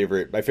my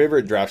favorite. My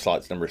favorite draft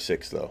slot's number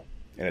 6, though,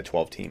 in a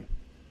 12-team.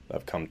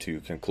 I've come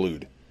to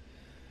conclude.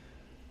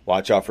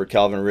 Watch out for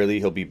Calvin Ridley.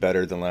 He'll be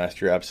better than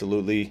last year,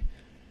 absolutely.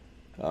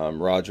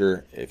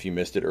 Roger, if you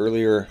missed it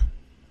earlier,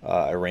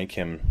 I rank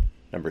him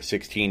number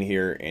 16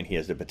 here, and he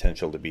has the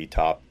potential to be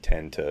top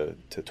 10 to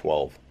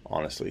 12,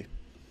 honestly.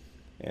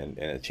 And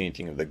a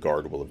changing of the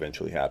guard will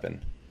eventually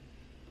happen.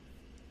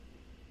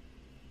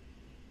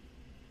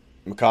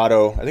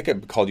 Mikado, I think I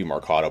called you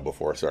Marcado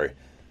before, sorry.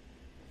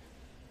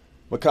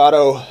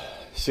 Mikado,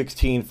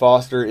 16.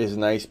 Foster is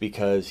nice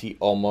because he's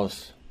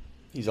almost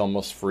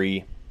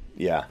free.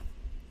 Yeah.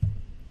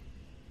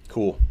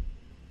 Cool.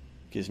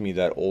 Gives me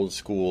that old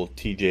school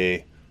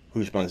TJ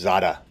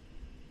Houshmandzadeh.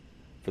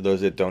 For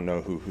those that don't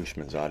know who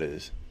Houshmandzadeh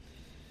is.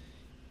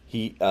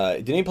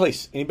 Did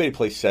anybody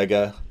play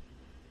Sega?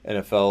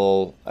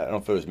 NFL, I don't know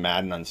if it was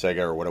Madden on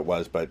Sega or what it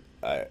was, but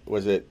who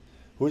was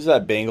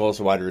that Bengals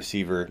wide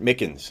receiver?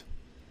 Mickens.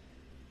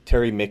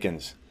 Terry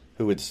Mickens,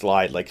 who would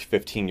slide like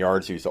 15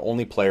 yards. He was the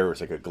only player. It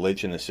was like a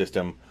glitch in the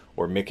system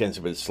where Mickens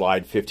would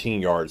slide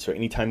 15 yards. So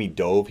anytime he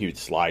dove, he would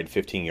slide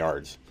 15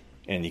 yards.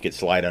 And you could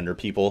slide under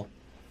people.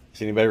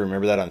 Does anybody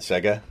remember that on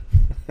Sega?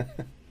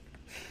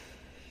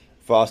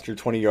 Foster,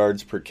 20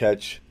 yards per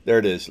catch. There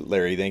it is,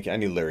 Larry. Thank you. I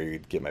knew Larry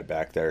would get my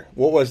back there.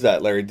 What was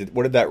that, Larry?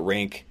 What did that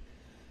rank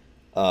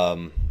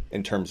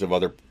in terms of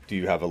other? Do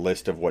you have a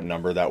list of what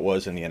number that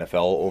was in the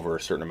NFL over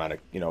a certain amount of,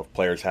 if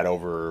players had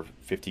over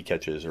 50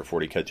 catches or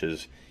 40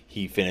 catches,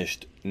 he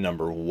finished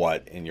number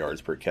what in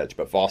yards per catch?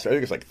 But Foster, I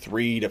think it's like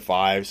 3 to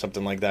 5,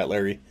 something like that,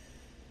 Larry.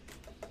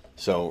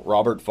 So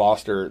Robert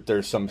Foster,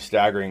 there's some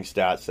staggering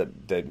stats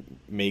that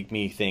make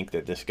me think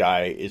that this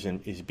guy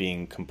is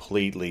being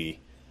completely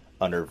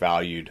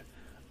undervalued,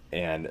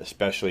 and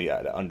especially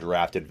at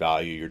undrafted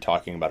value. You're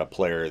talking about a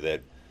player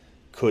that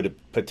could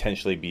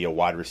potentially be a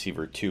wide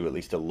receiver too, at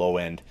least a low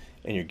end,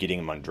 and you're getting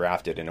him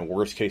undrafted. In a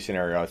worst case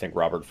scenario, I think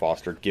Robert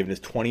Foster, given his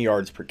 20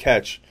 yards per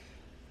catch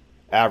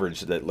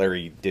average that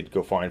Larry did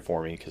go find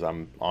for me because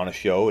I'm on a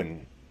show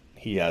and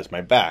he has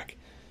my back,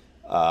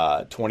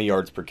 20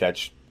 yards per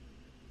catch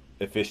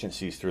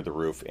efficiencies through the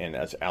roof, and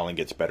as Allen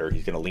gets better,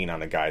 he's going to lean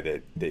on a guy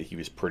that he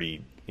was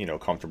pretty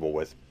comfortable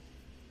with.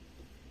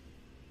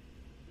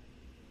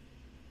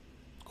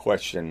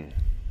 Question.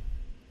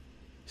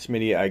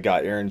 Smitty, I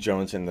got Aaron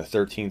Jones in the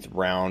 13th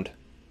round,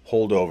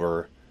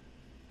 holdover.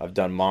 I've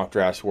done mock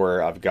drafts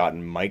where I've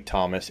gotten Mike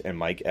Thomas and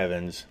Mike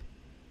Evans.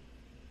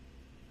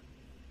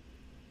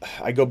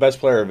 I go best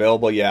player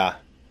available, yeah.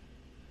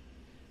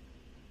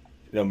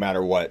 No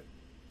matter what.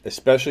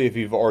 Especially if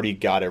you've already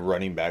got a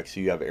running back, so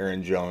you have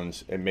Aaron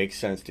Jones, it makes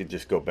sense to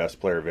just go best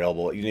player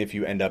available. Even if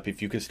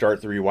you could start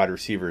 3 wide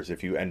receivers,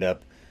 if you end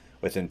up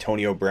with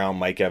Antonio Brown,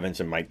 Mike Evans,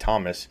 and Mike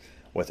Thomas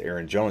with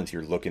Aaron Jones,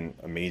 you're looking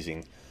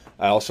amazing.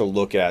 I also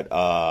look at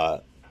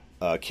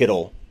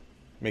Kittle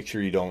make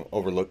sure you don't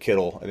overlook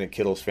Kittle. I think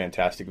Kittle's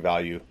fantastic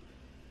value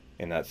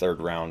in that third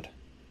round.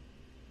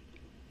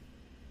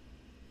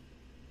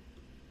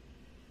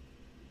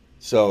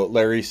 So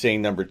Larry's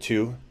saying number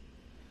 2.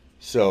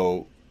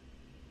 So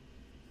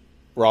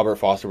Robert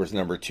Foster was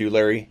number 2,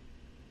 Larry,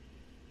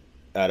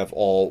 out of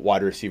all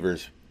wide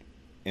receivers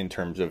in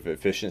terms of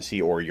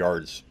efficiency or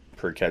yards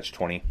per catch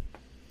 20.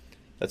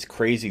 That's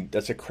crazy.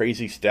 That's a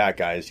crazy stat,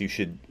 guys. You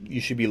should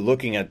be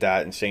looking at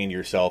that and saying to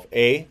yourself,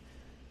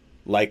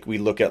 like we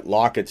look at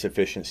Lockett's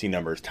efficiency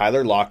numbers.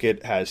 Tyler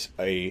Lockett has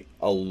a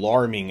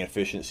alarming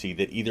efficiency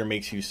that either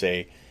makes you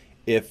say,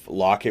 if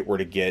Lockett were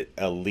to get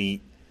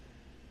elite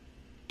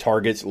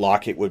targets,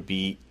 Lockett would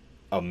be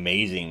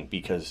amazing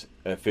because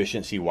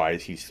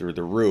efficiency-wise he's through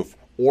the roof.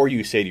 Or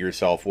you say to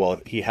yourself,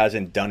 well, he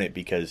hasn't done it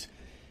because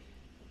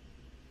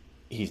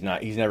he's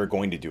never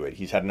going to do it.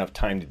 He's had enough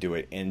time to do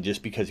it, and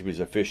just because he was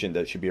efficient,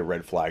 that should be a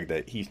red flag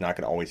that he's not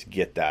going to always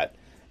get that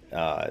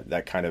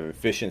kind of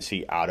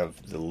efficiency out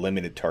of the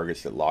limited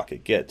targets that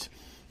Lockett gets.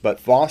 But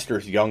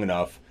Foster's young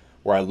enough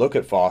where I look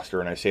at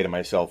Foster and I say to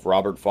myself,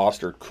 Robert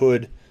Foster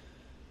could,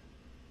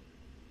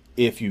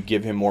 if you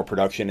give him more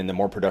production, and the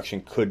more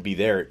production could be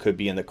there, it could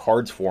be in the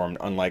cards for him.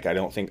 Unlike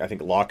I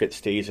think Lockett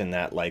stays in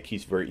that, like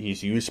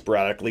he's used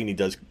sporadically and he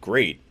does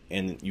great,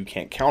 and you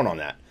can't count on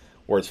that.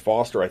 Whereas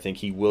Foster, I think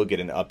he will get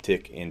an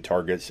uptick in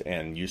targets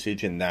and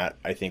usage, and that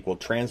I think will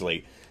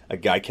translate. A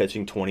guy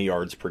catching 20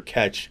 yards per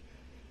catch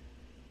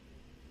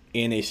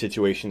in a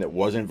situation that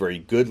wasn't very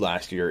good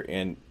last year,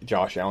 and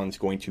Josh Allen's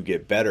going to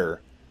get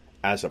better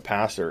as a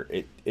passer.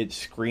 It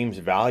screams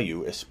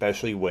value,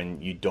 especially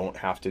when you don't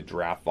have to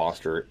draft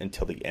Foster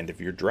until the end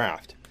of your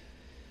draft.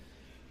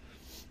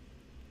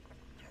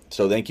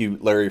 So thank you,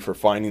 Larry, for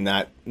finding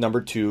that.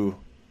 Number 2,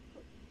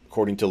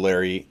 according to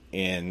Larry,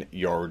 in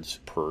yards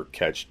per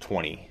catch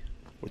 20,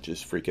 which is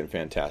freaking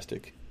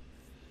fantastic.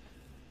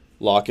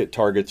 Lockett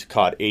targets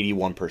caught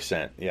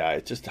 81%. Yeah,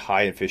 it's just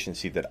high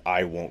efficiency that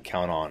I won't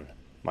count on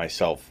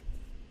myself.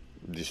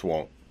 Just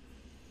won't.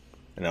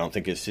 And I don't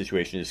think his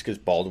situation is because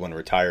Baldwin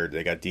retired.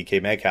 They got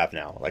DK Metcalf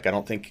now. Like, I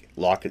don't think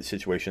Lockett's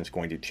situation is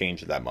going to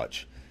change that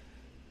much.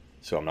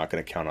 So I'm not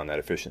going to count on that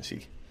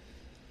efficiency.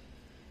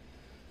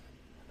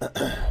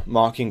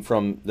 Mocking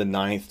from the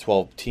 9th,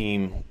 12th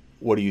team.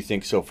 What do you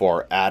think so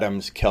far?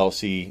 Adams,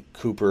 Kelsey,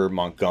 Cooper,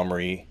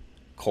 Montgomery,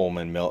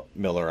 Coleman,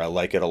 Miller. I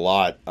like it a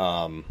lot.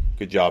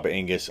 Good job,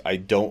 Angus. I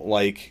don't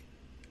like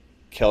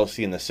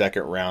Kelsey in the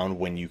second round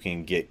when you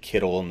can get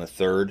Kittle in the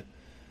third.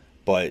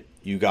 But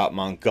you got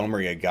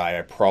Montgomery, a guy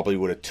I probably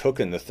would have took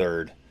in the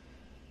third.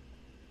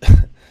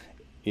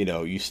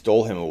 You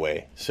stole him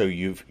away. So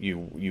you've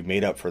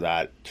made up for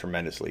that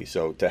tremendously.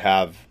 So to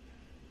have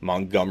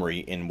Montgomery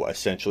in what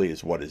essentially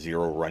is a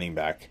zero running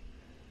back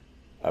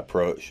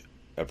approach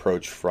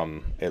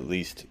from, at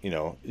least,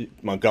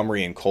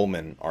 Montgomery and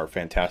Coleman are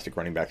fantastic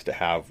running backs to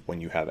have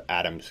when you have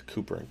Adams,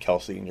 Cooper, and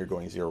Kelsey and you're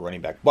going zero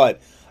running back.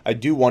 But I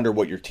do wonder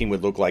what your team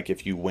would look like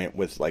if you went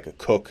with like a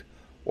Cook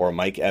or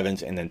Mike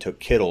Evans and then took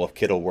Kittle if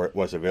Kittle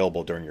was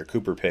available during your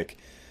Cooper pick.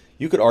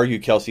 You could argue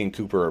Kelsey and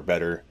Cooper are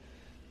better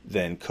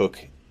than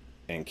Cook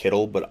and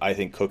Kittle, but I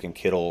think Cook and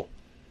Kittle,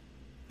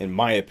 in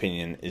my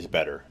opinion, is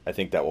better. I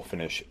think that will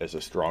finish as a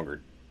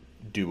stronger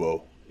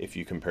duo if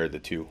you compare the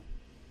two.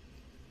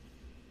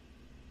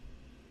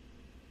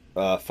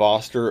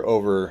 Foster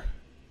over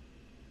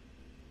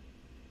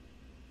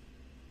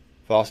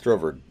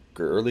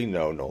Gurley?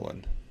 No,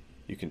 Nolan.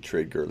 You can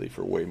trade Gurley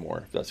for way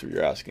more if that's what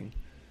you're asking.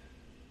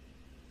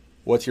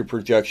 What's your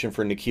projection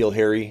for N'Keal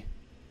Harry?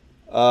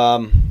 I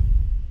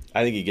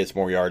think he gets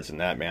more yards than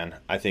that, man.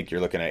 I think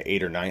you're looking at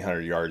 800 or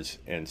 900 yards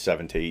and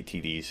 7 to 8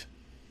 TDs.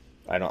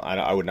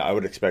 I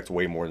would expect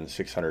way more than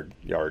 600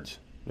 yards,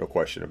 no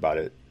question about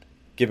it.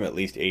 Give him at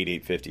least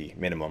 850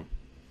 minimum.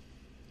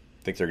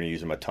 I think they're going to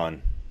use him a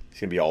ton. He's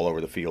going to be all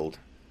over the field.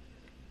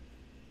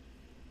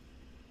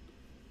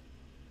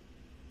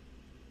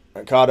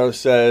 Mercado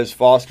says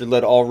Foster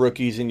led all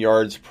rookies in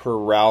yards per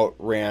route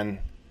ran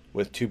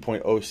with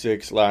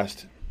 2.06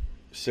 last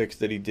 6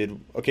 that he did.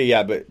 Okay,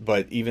 yeah,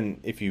 but even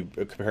if you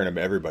compare him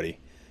to everybody,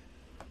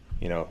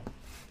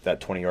 that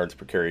 20 yards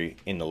per carry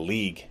in the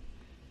league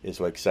is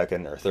like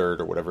second or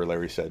third or whatever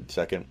Larry said,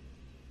 second.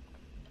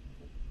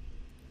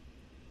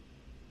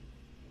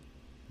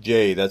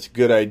 Jay, that's a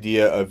good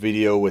idea. A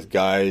video with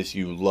guys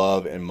you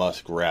love and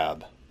must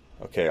grab.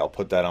 Okay, I'll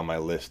put that on my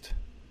list.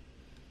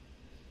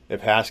 If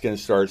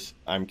Haskins starts,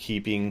 I'm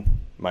keeping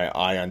my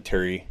eye on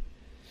Terry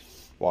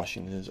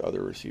Washington's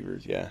other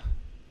receivers. Yeah.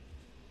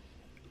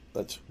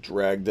 Let's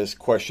drag this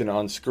question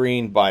on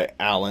screen by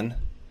Alan.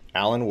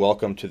 Alan,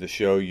 welcome to the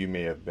show. You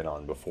may have been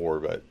on before,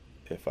 but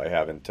if I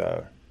haven't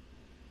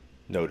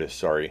noticed,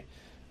 sorry.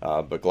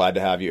 But glad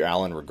to have you,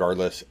 Alan,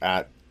 regardless.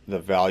 At the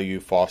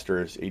value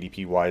Foster's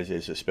ADP-wise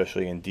is,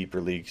 especially in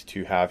deeper leagues,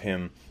 to have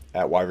him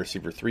at wide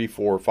receiver 3,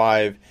 4,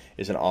 5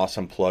 is an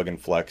awesome plug and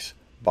flex,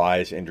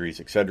 buys, injuries,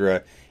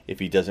 etc. If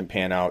he doesn't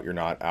pan out, you're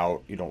not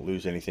out. You don't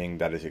lose anything.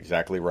 That is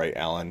exactly right,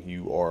 Alan.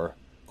 You are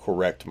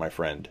correct, my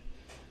friend.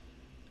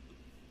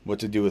 What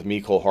to do with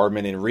Mecole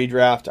Hardman in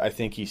redraft? I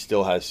think he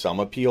still has some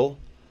appeal.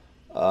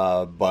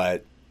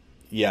 But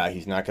yeah,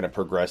 he's not going to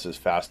progress as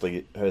fast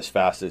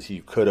as he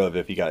could have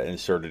if he got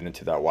inserted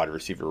into that wide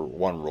receiver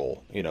one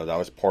role. That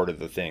was part of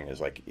the thing, is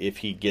like if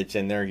he gets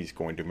in there, he's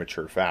going to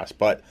mature fast.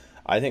 But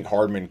I think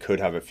Hardman could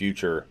have a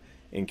future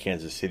in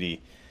Kansas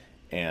City,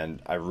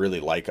 and I really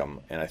like him.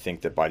 And I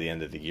think that by the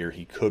end of the year,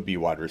 he could be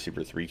wide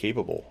receiver 3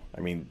 capable. I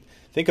mean,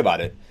 think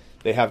about it.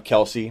 They have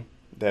Kelsey,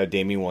 they have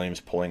Damian Williams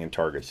pulling in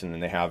targets, and then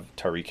they have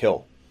Tyreek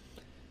Hill.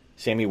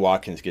 Sammy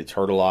Watkins gets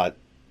hurt a lot.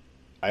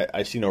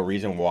 I see no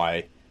reason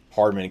why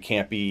Hardman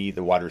can't be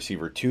the wide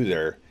receiver 2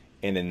 there,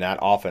 and in that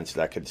offense,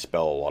 that could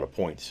spell a lot of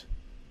points.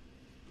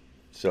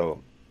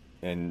 So,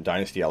 in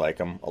Dynasty, I like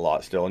him a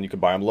lot still, and you can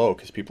buy him low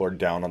because people are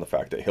down on the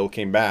fact that Hill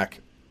came back,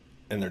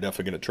 and they're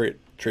definitely going to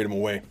trade him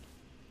away.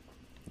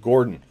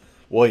 Gordon,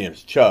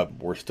 Williams,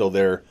 Chubb were still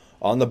there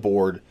on the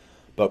board,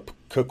 but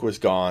Cook was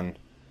gone.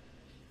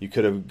 You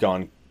could have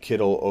gone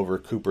Kittle over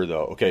Cooper,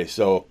 though. Okay,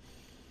 so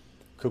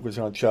Cook was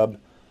on Chubb.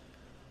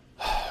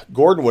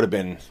 Gordon would have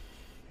been...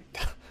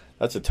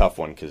 That's a tough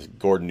one because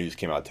Gordon news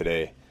came out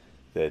today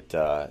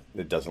that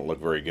it doesn't look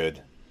very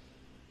good.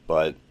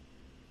 But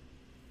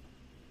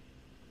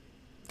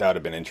that would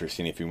have been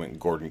interesting if you went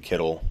Gordon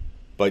Kittle.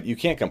 But you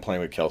can't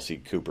complain with Kelsey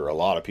Cooper. A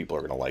lot of people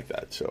are going to like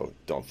that. So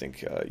don't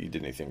think you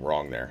did anything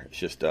wrong there. It's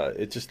just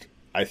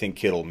I think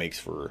Kittle makes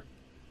for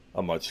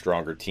a much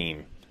stronger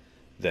team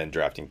than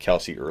drafting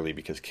Kelsey early,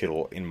 because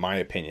Kittle, in my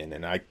opinion,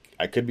 and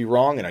I could be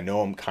wrong, and I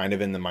know I'm kind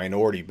of in the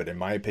minority, but in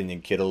my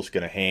opinion, Kittle's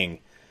going to hang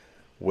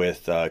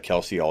with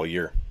Kelsey all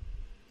year.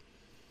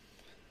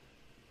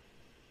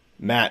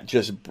 Matt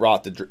just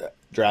brought the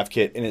draft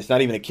kit, and it's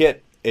not even a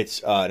kit.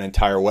 It's an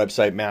entire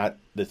website, Matt,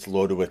 that's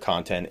loaded with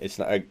content. It's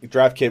not, a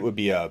draft kit would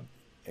be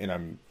and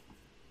I'm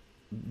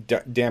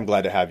damn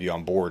glad to have you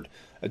on board.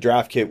 A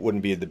draft kit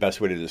wouldn't be the best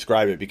way to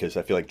describe it, because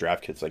I feel like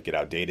draft kits get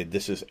outdated.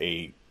 This is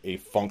a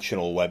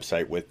functional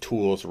website with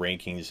tools,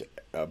 rankings,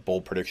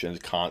 bold predictions,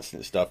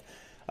 constant stuff.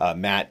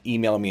 Matt,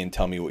 email me and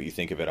tell me what you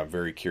think of it. I'm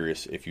very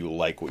curious if you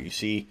like what you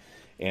see.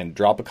 And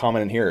drop a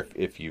comment in here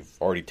if you've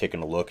already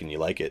taken a look and you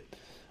like it.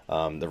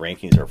 The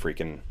rankings are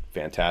freaking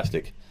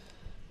fantastic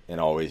and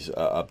always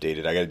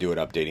updated. I got to do an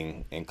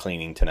updating and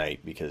cleaning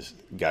tonight, because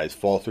guys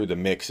fall through the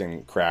mix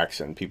and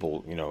cracks, and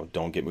people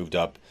don't get moved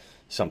up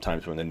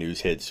sometimes when the news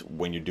hits,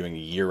 when you're doing a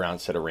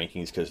year-round set of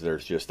rankings, because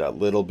there's just that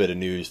little bit of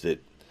news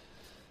that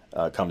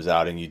comes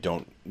out and you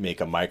don't make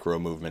a micro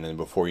movement, and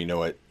before you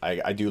know it,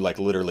 I do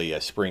literally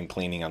a spring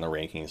cleaning on the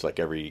rankings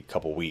every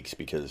couple weeks,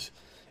 because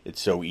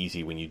it's so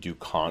easy when you do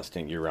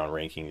constant year-round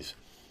rankings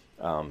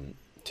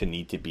to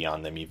need to be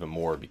on them even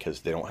more,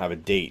 because they don't have a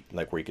date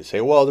where you could say,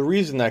 well, the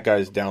reason that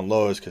guy's down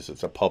low is because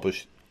it's a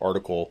published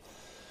article.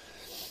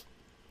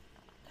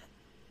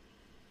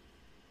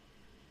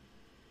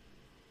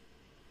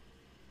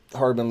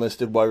 Hardman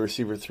listed wide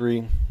receiver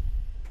 3.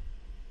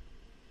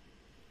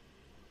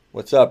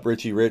 What's up,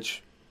 Richie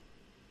Rich?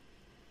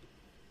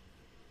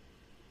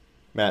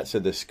 Matt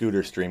said the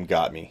scooter stream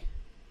got me.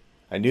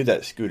 I knew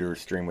that scooter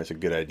stream was a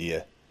good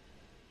idea.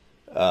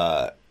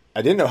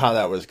 I didn't know how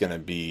that was going to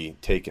be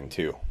taken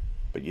too,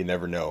 but you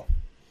never know.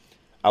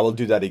 I will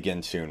do that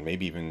again soon,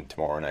 maybe even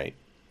tomorrow night.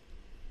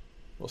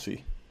 We'll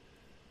see.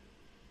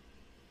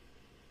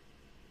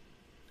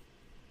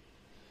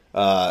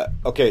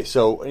 Okay,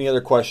 so any other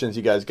questions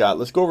you guys got?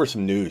 Let's go over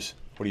some news.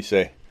 What do you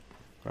say?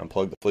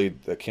 Unplug the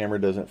fleet. The camera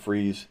doesn't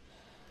freeze.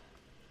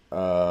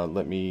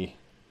 Let's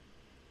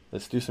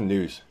do some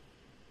news.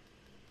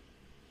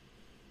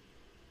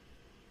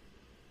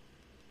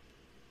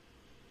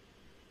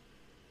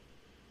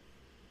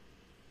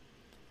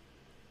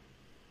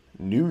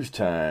 News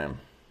time.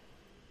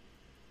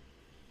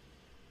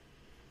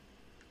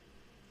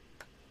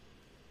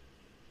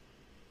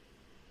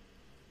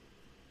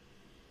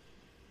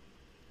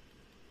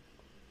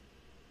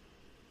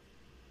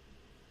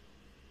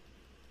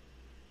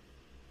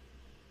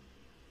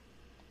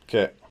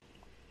 Okay.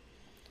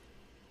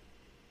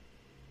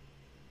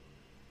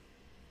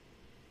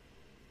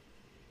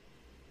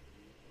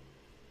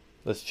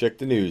 Let's check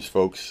the news,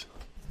 folks.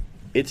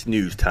 It's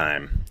news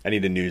time. I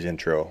need a news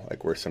intro,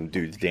 where some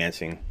dude's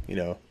dancing,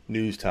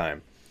 news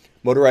time.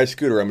 Motorized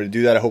scooter. I'm going to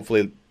do that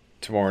hopefully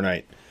tomorrow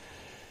night.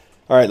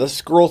 All right, let's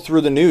scroll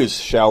through the news,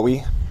 shall we?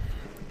 I'm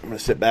going to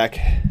sit back,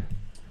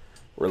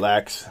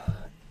 relax,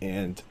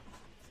 and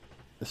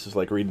this is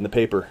like reading the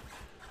paper.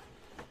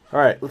 All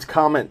right, let's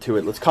comment to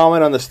it. Let's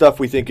comment on the stuff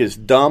we think is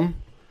dumb,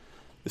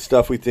 the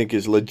stuff we think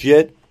is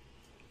legit,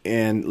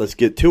 and let's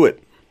get to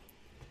it.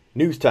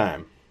 News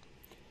time.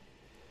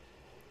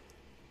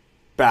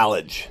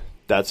 Ballage.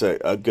 That's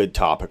a good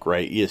topic,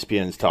 right?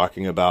 ESPN's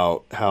talking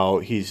about how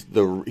he's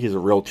a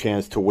real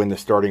chance to win the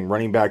starting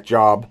running back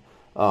job.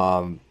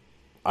 I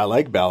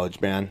like Ballage,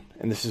 man,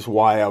 and this is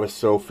why I was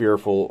so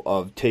fearful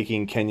of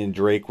taking Kenyon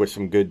Drake with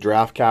some good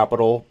draft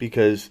capital,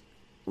 because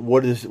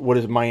what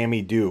does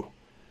Miami do?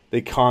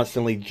 They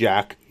constantly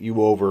jack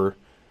you over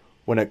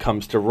when it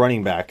comes to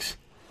running backs,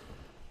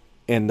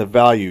 and the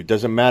value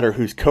doesn't matter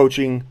who's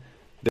coaching.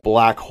 The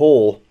black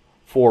hole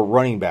for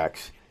running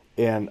backs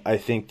And I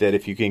think that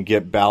if you can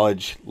get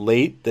Ballage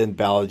late, then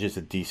Ballage is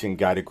a decent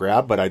guy to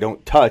grab. But I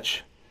don't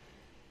touch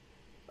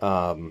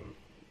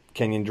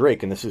Kenyon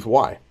Drake, and this is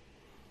why.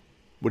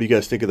 What do you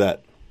guys think of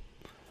that?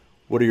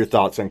 What are your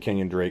thoughts on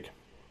Kenyon Drake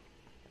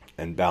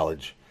and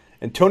Ballage?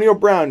 Antonio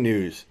Brown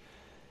news.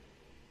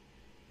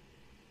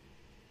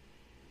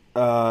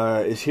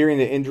 Is hearing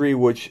the injury,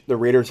 which the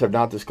Raiders have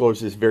not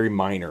disclosed, is very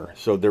minor.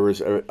 So there was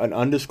an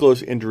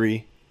undisclosed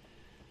injury.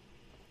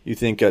 You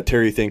think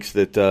Terry thinks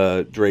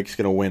that Drake's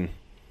going to win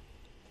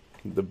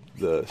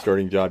the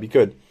starting job? He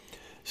could.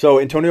 So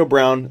Antonio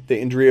Brown, the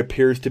injury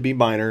appears to be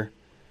minor.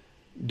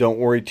 Don't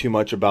worry too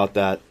much about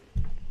that.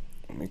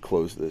 Let me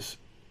close this.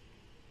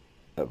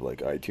 I have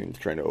like iTunes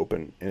trying to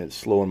open, and it's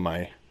slowing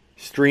my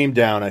stream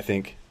down, I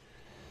think.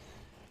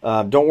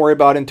 Don't worry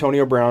about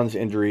Antonio Brown's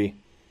injury.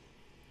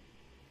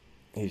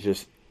 He's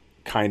just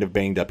kind of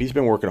banged up. He's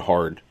been working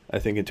hard. I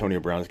think Antonio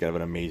Brown's going to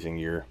have an amazing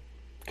year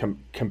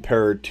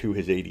compared to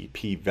his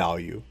ADP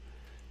value,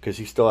 because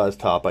he still has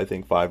top, I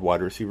think, 5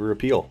 wide receiver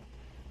appeal.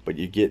 But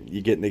you get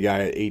the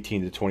guy at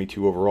 18 to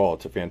 22 overall.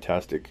 It's a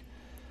fantastic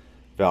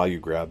value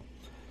grab.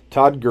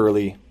 Todd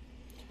Gurley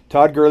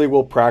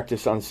will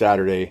practice on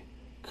Saturday.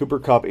 Cooper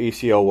Kupp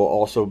ACL will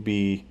also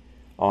be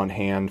on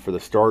hand for the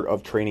start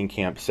of training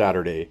camp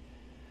Saturday.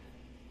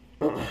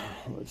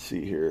 Let's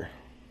see here.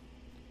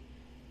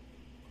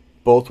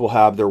 Both will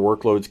have their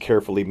workloads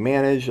carefully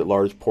managed. A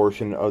large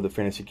portion of the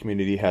fantasy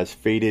community has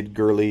faded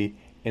Gurley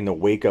in the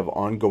wake of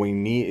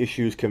ongoing knee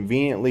issues,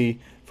 conveniently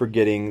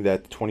forgetting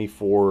that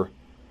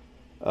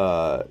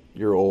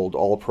 24-year-old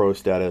All-Pro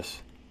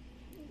status,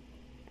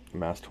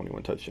 amassed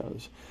 21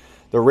 touchdowns.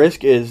 The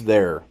risk is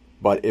there,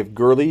 but if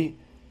Gurley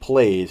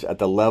plays at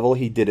the level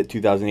he did at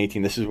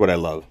 2018, this is what I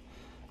love.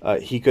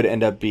 He could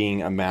end up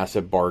being a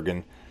massive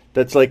bargain.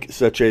 That's like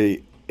such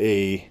a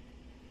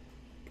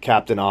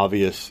Captain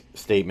Obvious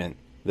statement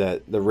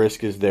that the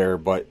risk is there,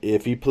 but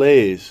if he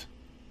plays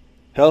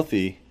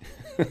healthy,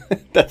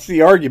 that's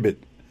the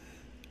argument.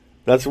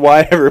 That's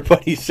why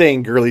everybody's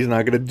saying Gurley's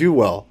not going to do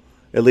well.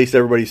 At least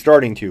everybody's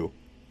starting to.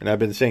 And I've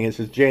been saying it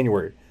since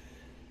January.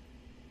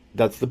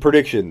 That's the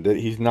prediction, that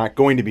he's not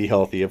going to be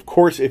healthy. Of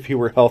course, if he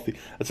were healthy,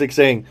 that's like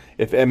saying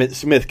if Emmitt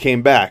Smith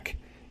came back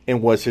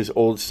and was his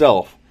old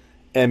self,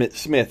 Emmitt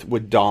Smith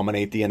would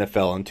dominate the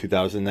NFL in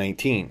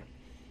 2019.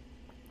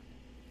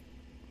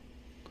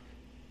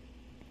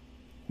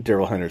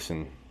 Darrell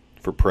Henderson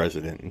for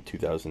president in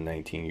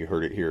 2019. You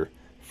heard it here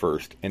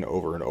first and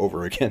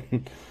over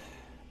again.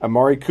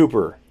 Amari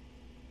Cooper.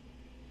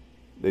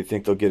 They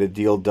think they'll get a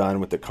deal done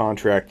with the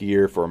contract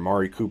year for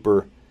Amari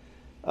Cooper.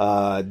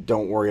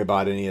 Don't worry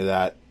about any of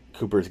that.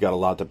 Cooper's got a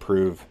lot to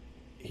prove.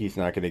 He's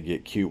not going to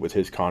get cute with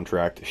his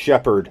contract.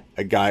 Shepard,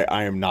 a guy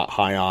I am not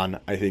high on.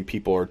 I think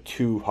people are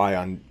too high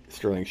on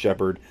Sterling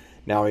Shepard.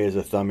 Now he has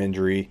a thumb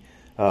injury.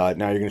 Now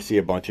you're going to see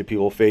a bunch of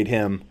people fade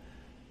him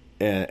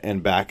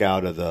and back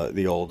out of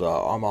the old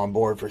I'm on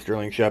board for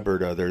Sterling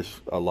Shepard.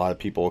 There's a lot of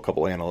people, a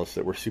couple analysts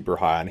that were super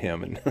high on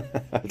him, and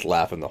I was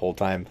laughing the whole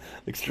time.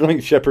 Like, Sterling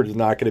Shepard is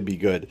not going to be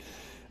good.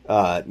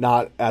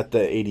 Not at the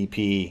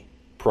ADP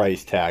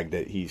price tag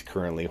that he's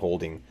currently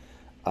holding.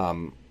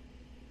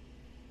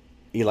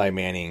 Eli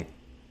Manning,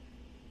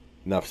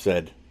 enough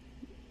said.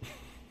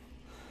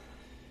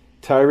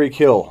 Tyreek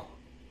Hill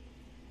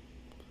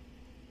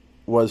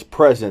was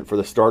present for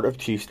the start of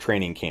Chiefs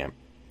training camp.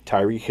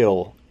 Tyreek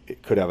Hill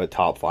could have a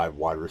top 5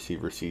 wide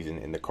receiver season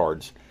in the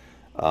cards.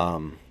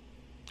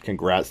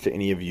 Congrats to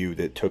any of you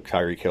that took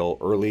Tyreek Hill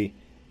early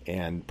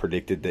and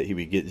predicted that he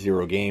would get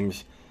 0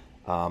 games.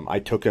 I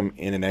took him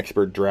in an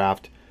expert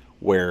draft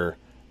where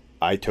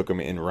I took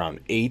him in round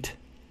 8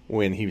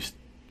 when he was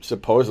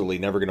supposedly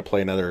never going to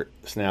play another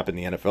snap in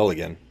the NFL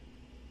again.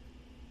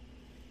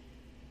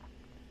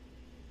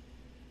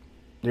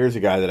 Here's a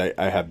guy that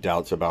I have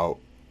doubts about.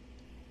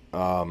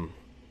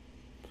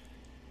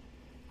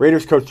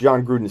 Raiders coach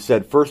John Gruden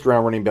said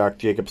first-round running back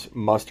Jacobs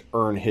must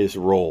earn his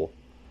role.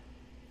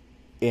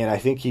 And I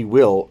think he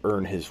will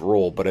earn his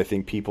role, but I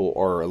think people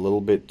are a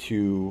little bit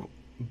too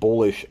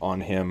bullish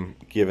on him,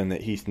 given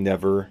that he's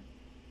never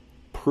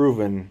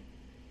proven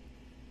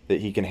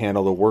that he can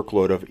handle the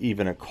workload of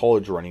even a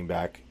college running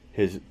back.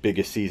 His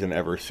biggest season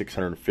ever,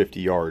 650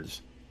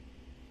 yards.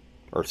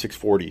 Or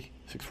 640,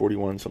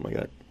 641, something like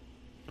that.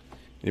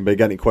 Anybody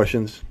got any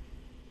questions?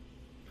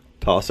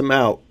 Toss them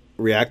out.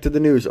 React to the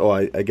news. Oh,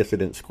 I guess I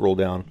didn't scroll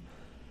down.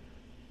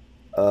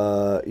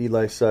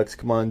 Eli sucks.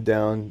 Come on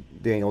down.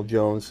 Daniel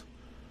Jones.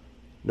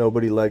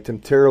 Nobody liked him.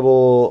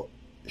 Terrible.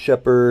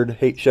 Shepard.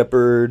 Hate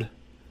Shepard.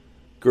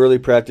 Gurley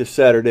practice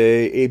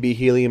Saturday. AB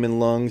helium in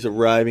lungs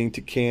arriving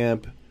to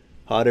camp.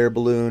 Hot air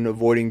balloon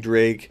avoiding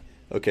Drake.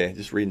 Okay,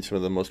 just reading some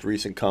of the most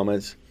recent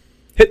comments.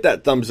 Hit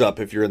that thumbs up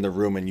if you're in the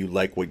room and you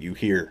like what you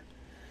hear.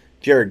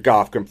 Jared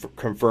Goff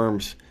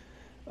confirms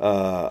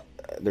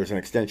there's an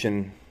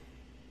extension.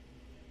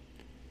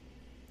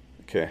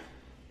 Okay.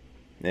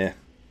 Nah,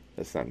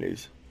 that's not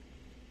news.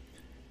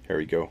 Here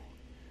we go.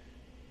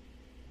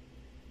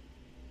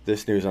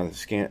 This news on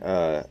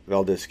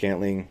Valdez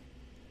Scantling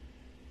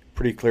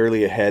pretty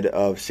clearly ahead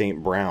of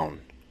St.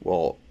 Brown.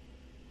 Well,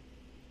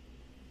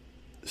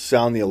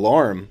 sound the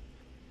alarm.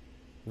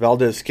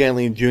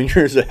 Valdes-Scantling Jr.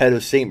 is ahead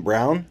of St.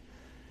 Brown.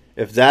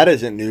 If that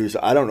isn't news,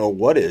 I don't know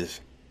what is.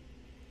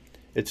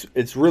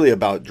 It's really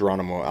about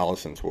Geronimo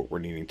Allison's what we're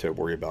needing to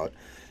worry about.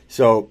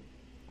 So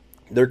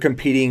they're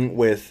competing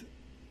with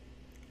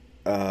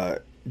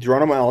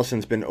Geronimo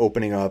Allison's been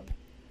opening up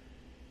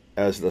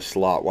as the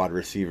slot wide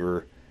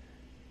receiver,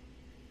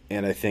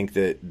 and I think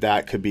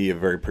that could be a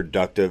very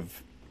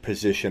productive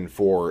position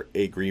for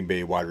a Green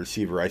Bay wide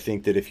receiver. I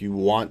think that if you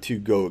want to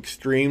go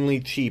extremely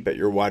cheap at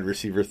your wide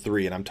receiver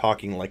 3, and I'm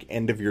talking like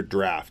end of your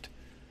draft,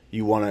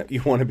 you want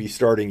to be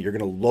starting, you're going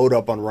to load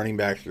up on running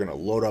backs, you're going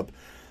to load up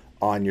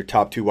on your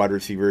top 2 wide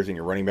receivers and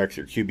your running backs,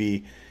 your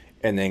QB,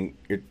 and then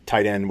your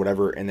tight end,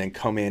 whatever, and then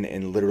come in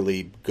and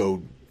literally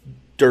go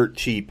dirt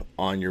cheap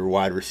on your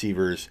wide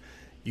receivers.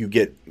 You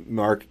get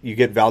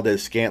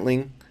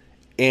Valdes-Scantling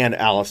and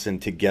Allison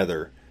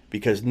together,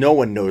 because no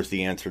one knows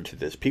the answer to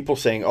this. People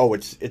saying, "Oh,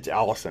 it's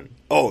Allison.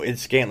 Oh,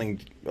 it's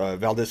Scantling,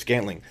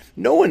 Valdes-Scantling."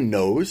 No one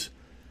knows.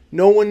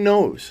 No one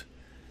knows.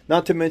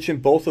 Not to mention,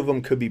 both of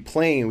them could be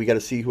playing. We got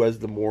to see who has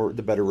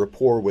the better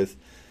rapport with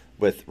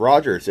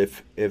Rodgers.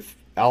 If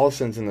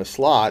Allison's in the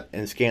slot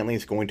and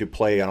Scantling's going to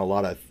play on a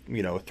lot of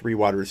 3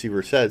 wide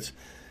receiver sets,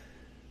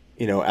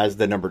 as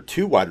the number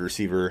 2 wide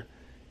receiver,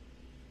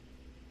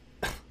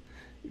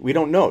 we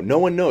don't know. No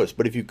one knows.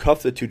 But if you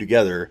cuff the 2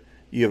 together,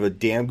 you have a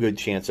damn good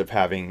chance of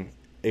having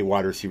a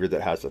wide receiver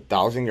that has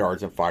 1,000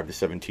 yards and 5 to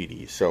 7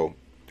 TDs. So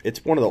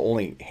it's one of the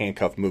only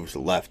handcuff moves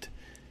left,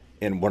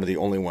 and one of the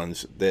only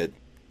ones that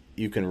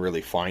you can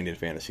really find in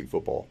fantasy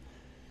football.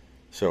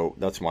 So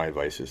that's my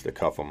advice, is to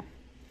cuff them.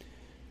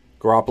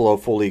 Garoppolo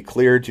fully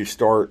cleared to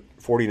start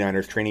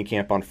 49ers training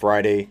camp on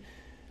Friday.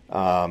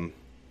 It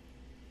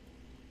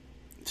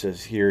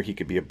says here he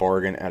could be a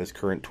bargain at his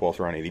current 12th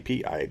round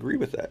ADP. I agree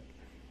with that.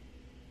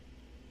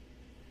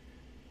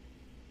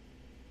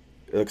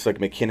 It looks like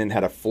McKinnon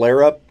had a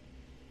flare-up,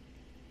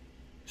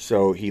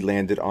 so he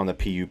landed on the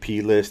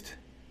PUP list.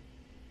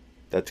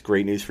 That's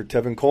great news for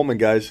Tevin Coleman,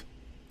 guys.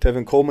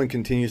 Tevin Coleman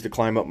continues to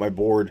climb up my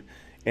board,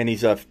 and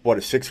he's a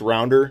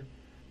 6th-rounder,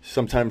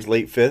 sometimes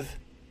late 5th.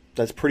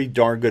 That's pretty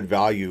darn good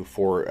value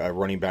for a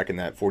running back in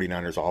that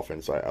 49ers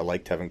offense. I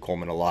like Tevin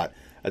Coleman a lot.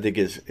 I think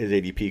his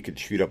ADP could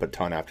shoot up a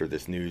ton after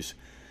this news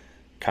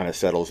kind of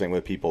settles in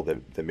with people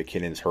that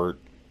McKinnon's hurt.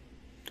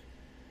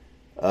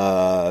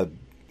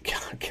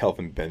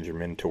 Kelvin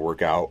Benjamin to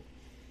work out.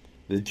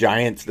 The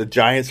Giants are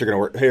going to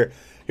work.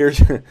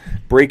 Here's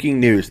breaking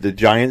news. The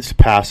Giants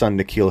pass on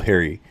N'Keal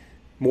Harry.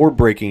 More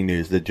breaking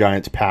news. The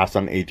Giants pass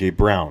on A.J.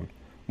 Brown.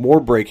 More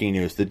breaking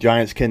news. The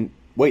Giants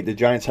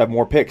have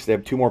more picks. They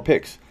have 2 more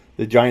picks.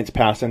 The Giants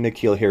pass on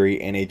N'Keal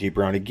Harry and A.J.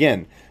 Brown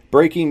again.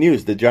 Breaking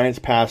news. The Giants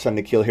pass on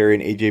N'Keal Harry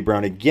and A.J.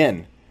 Brown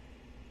again,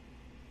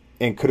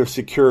 and could have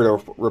secured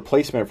a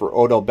replacement for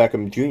Odell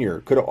Beckham Jr.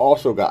 Could have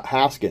also got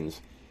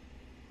Haskins.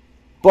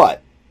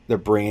 But they're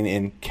bringing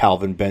in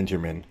Kelvin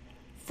Benjamin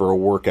for a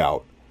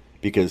workout,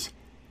 because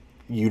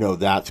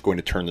that's going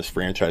to turn this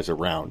franchise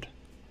around.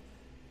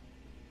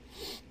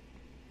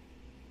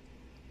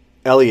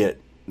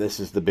 Elliott, this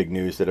is the big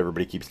news that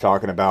everybody keeps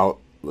talking about.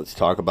 Let's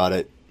talk about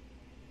it.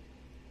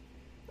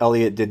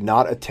 Elliott did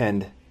not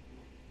attend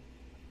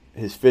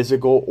his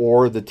physical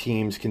or the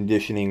team's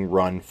conditioning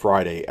run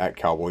Friday at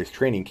Cowboys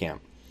training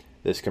camp.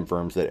 This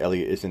confirms that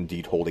Elliott is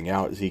indeed holding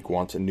out. Zeke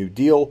wants a new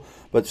deal,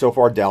 but so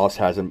far Dallas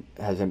hasn't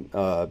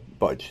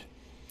budged.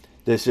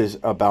 This is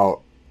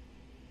all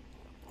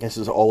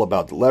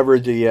about the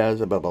leverage that he has,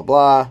 blah, blah,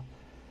 blah.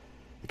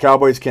 The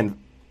Cowboys can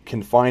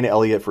fine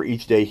Elliott for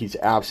each day he's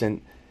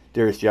absent.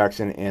 Darius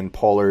Jackson and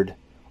Pollard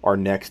are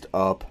next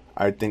up.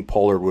 I think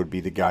Pollard would be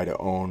the guy to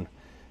own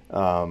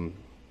on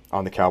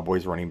the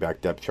Cowboys running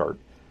back depth chart.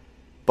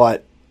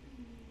 But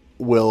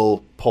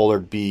will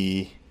Pollard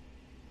be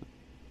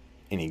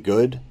any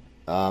good?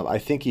 I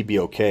think he'd be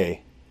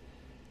okay.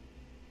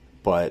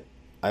 But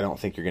I don't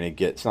think you're going to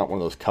get... It's not one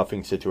of those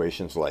cuffing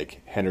situations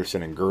like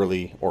Henderson and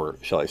Gurley, or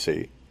shall I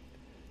say...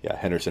 Yeah,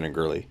 Henderson and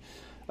Gurley.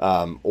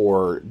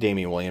 Or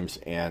Damian Williams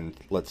and,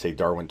 let's say,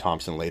 Darwin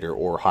Thompson later,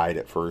 or Hyde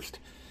at first.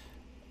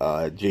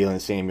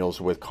 Jalen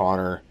Samuels with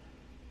Connor.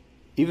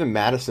 Even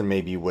Madison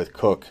maybe with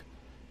Cook.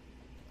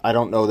 I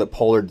don't know that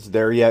Pollard's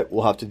there yet.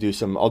 We'll have to do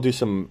some... I'll do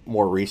some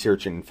more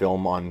research and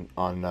film on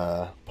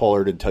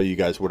Pollard and tell you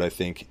guys what I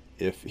think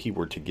if he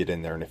were to get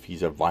in there and if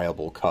he's a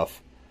viable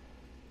cuff.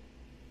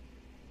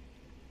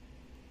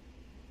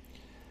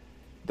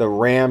 The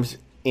Rams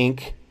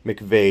ink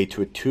McVay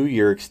to a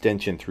 2-year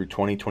extension through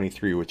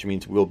 2023, which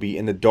means we'll be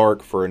in the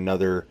dark for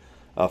another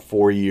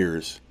 4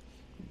 years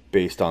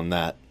based on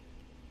that.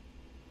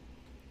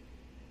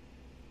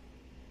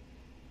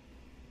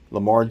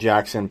 Lamar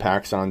Jackson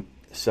packs on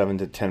 7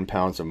 to 10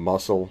 pounds of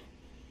muscle.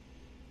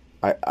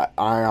 I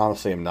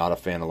honestly am not a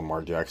fan of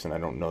Lamar Jackson. I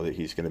don't know that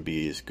he's going to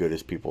be as good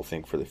as people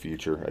think for the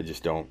future. I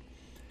just don't.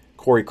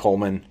 Corey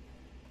Coleman,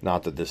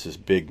 not that this is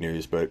big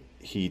news, but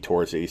he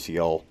tore his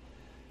ACL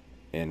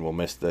and will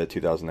miss the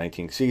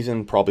 2019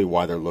 season. Probably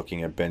why they're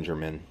looking at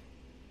Benjamin.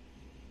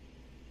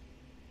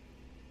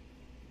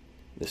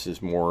 This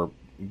is more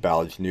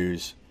Ballage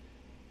news.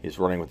 He's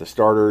running with the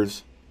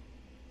starters.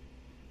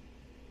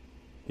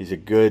 He's a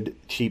good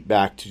cheap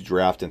back to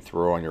draft and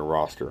throw on your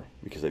roster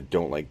because I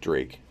don't like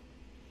Drake.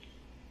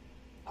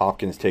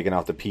 Hopkins taking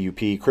out the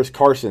PUP. Chris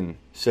Carson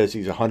says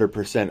he's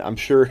 100%. I'm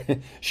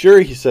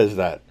sure he says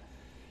that.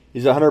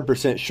 He's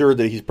 100% sure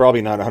that he's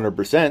probably not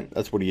 100%.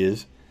 That's what he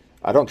is.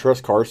 I don't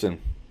trust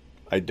Carson.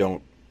 I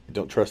don't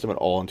trust him at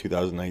all in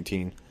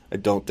 2019. I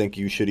don't think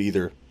you should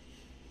either.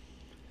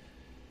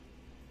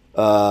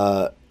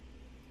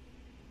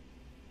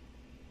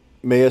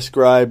 Maya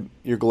Scribe,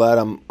 you're glad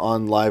I'm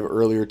on live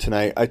earlier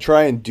tonight. I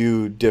try and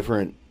do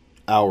different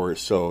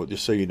hours, so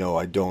just so you know,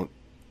 I don't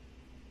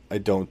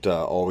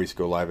always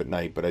go live at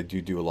night, but I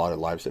do a lot of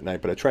lives at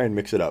night, but I try and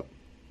mix it up.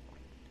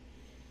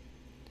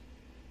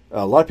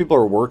 A lot of people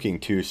are working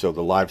too, so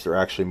the lives are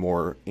actually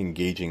more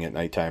engaging at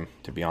nighttime,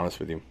 to be honest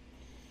with you.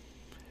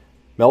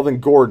 Melvin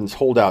Gordon's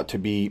holdout to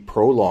be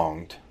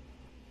prolonged.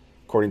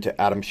 According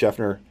to Adam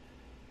Scheffner,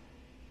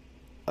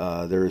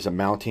 there is a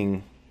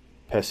mounting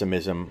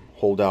pessimism.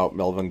 Holdout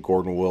Melvin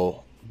Gordon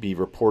will be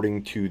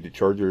reporting to the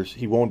Chargers.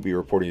 He won't be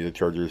reporting to the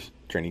Chargers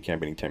training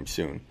camp anytime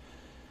soon.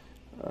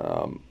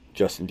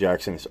 Justin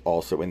Jackson is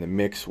also in the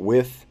mix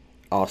with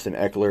Austin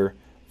Eckler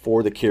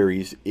for the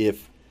carries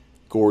if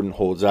Gordon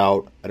holds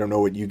out. I don't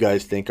know what you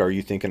guys think. Are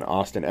you thinking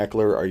Austin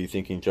Eckler? Are you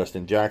thinking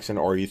Justin Jackson?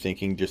 Or are you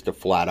thinking just a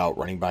flat-out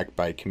running back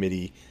by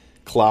committee,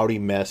 cloudy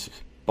mess,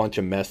 bunch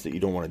of mess that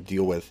you don't want to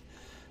deal with?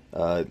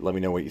 Let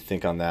me know what you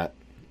think on that.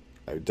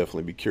 I would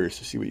definitely be curious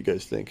to see what you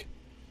guys think.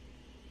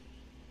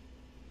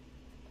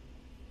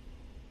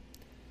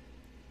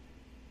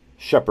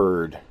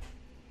 Shepard,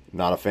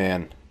 not a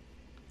fan.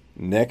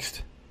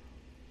 Next,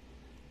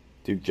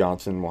 Duke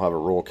Johnson will have a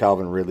role.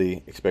 Calvin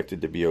Ridley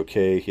expected to be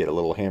okay. He had a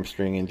little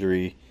hamstring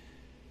injury.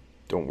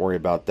 Don't worry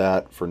about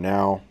that for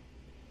now.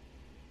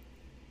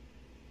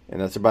 And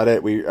that's about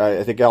it.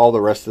 I think all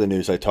the rest of the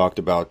news I talked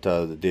about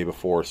the day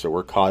before, so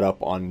we're caught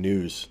up on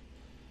news,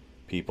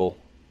 people.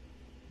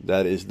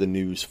 That is the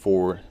news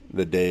for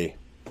the day.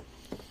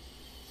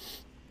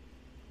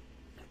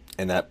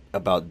 And that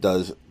about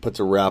puts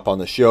a wrap on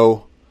the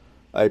show.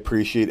 I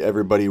appreciate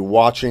everybody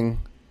watching.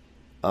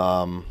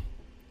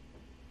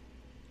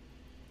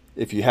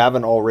 If you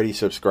haven't already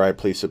subscribed,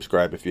 please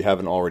subscribe. If you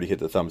haven't already hit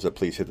the thumbs up,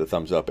 please hit the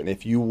thumbs up. And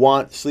if you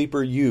want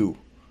Sleeper U,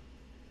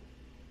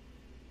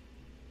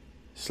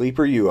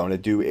 I'm going to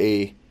do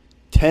a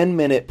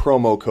 10-minute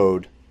promo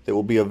code that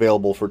will be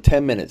available for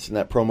 10 minutes. And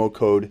that promo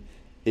code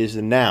is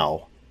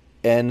NOW,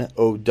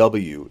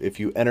 N-O-W. If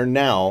you enter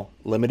NOW,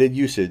 limited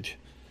usage,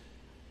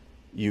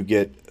 you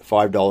get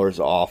 $5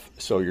 off.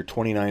 So your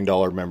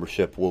 $29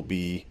 membership will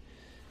be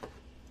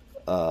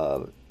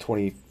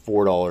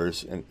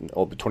 $24 and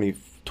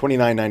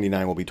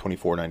 $29.99 will be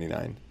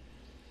 $24.99.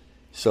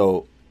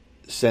 So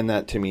send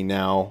that to me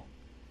now,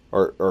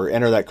 or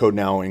enter that code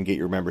now and get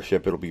your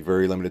membership. It'll be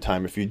very limited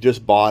time. If you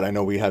just bought, I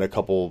know we had a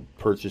couple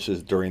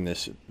purchases during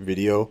this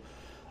video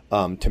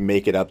to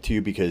make it up to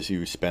you because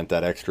you spent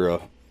that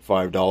extra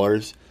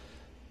 $5.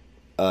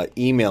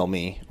 Email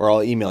me, or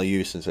I'll email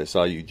you since I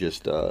saw you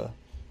just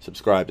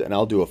subscribed, and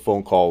I'll do a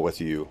phone call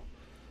with you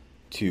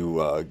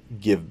to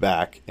give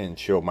back and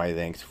show my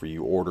thanks for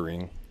you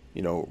ordering,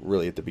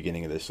 really at the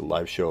beginning of this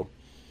live show.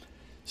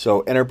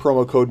 So enter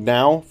promo code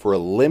NOW for a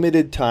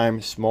limited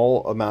time,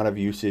 small amount of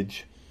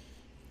usage.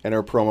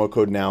 Enter promo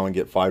code NOW and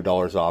get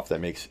 $5 off. That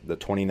makes the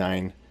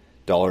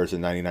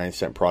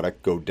 $29.99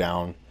 product go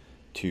down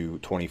to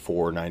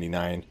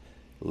 $24.99.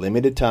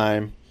 Limited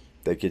time.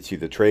 That gets you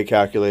the trade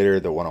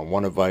calculator, the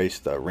one-on-one advice,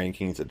 the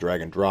rankings, the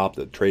drag and drop,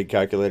 the trade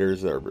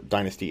calculators, the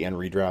dynasty and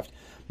redraft,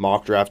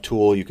 mock draft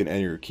tool. You can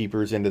enter your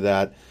keepers into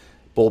that.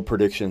 Bold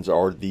predictions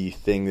are the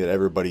thing that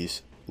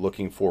everybody's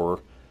looking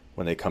for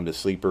when they come to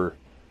Sleeper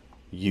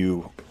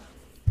U.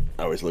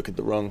 I always look at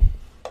the wrong.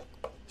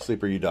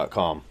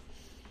 SleeperU.com.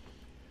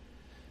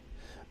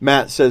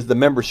 Matt says the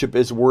membership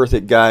is worth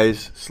it,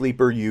 guys.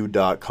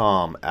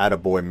 SleeperU.com.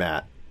 Attaboy,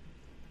 Matt.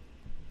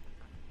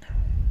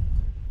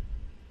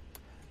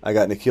 I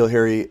got N'Keal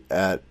Harry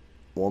and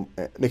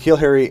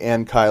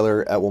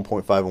Kyler at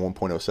 1.5 and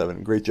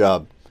 1.07. Great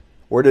job.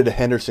 Where did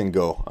Henderson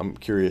go? I'm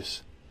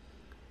curious.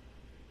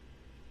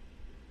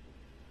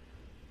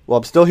 Well,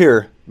 I'm still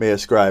here, Maya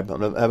Scribe. I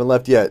haven't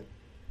left yet.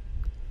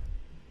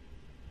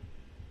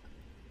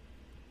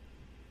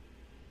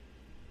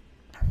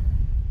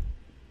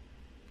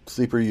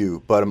 Sleeper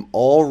U. But I'm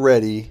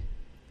already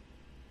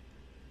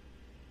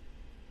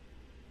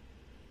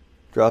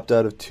dropped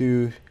out of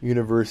 2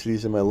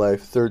 universities in my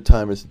life. 3rd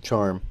time is a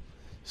charm.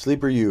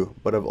 Sleeper U.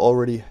 But I've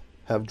already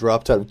have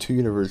dropped out of 2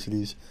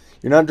 universities.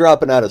 You're not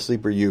dropping out of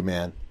Sleeper U,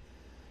 man.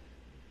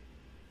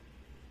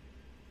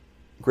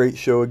 Great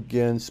show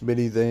again,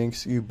 Smitty.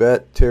 Thanks. You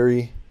bet,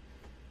 Terry.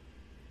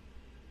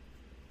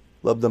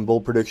 Love them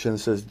bold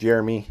predictions, says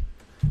Jeremy.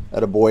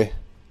 Attaboy.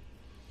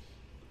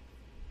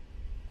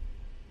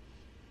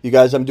 You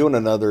guys, I'm doing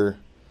another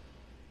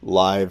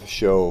live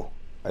show.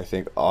 I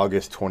think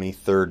August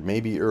 23rd,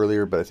 maybe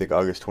earlier, but I think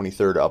August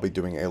 23rd I'll be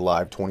doing a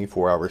live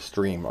 24-hour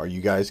stream. Are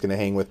you guys going to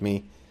hang with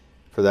me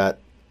for that?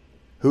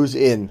 Who's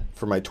in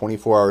for my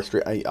 24-hour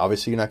straight?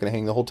 Obviously, you're not going to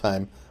hang the whole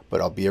time,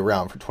 but I'll be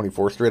around for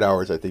 24 straight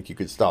hours. I think you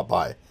could stop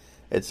by.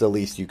 It's the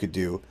least you could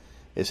do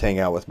is hang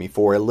out with me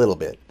for a little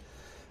bit.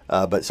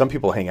 But some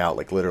people hang out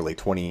like literally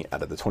 20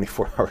 out of the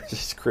 24 hours.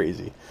 It's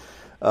crazy.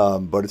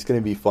 But it's going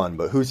to be fun.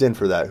 But who's in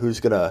for that? Who's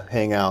going to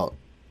hang out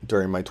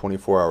during my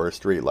 24-hour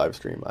straight live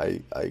stream?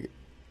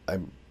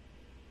 I'm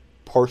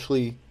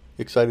partially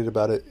excited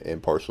about it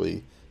and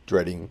partially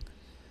dreading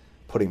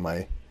putting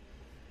my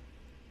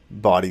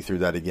body through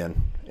that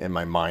again in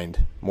my mind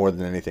more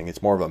than anything.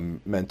 It's more of a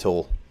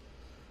mental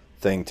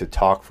thing to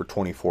talk for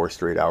 24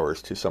 straight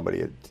hours to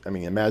somebody. I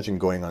mean, imagine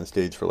going on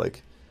stage for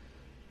like,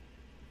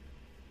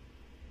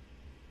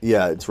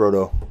 yeah, it's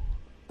Roto.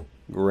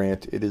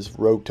 Grant, it is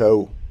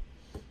Roto.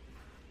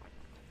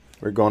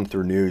 We're going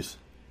through news.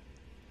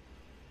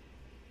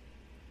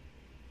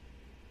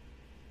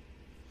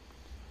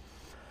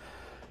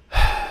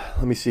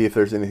 Let me see if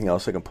there's anything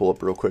else I can pull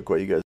up real quick while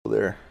you guys are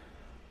there.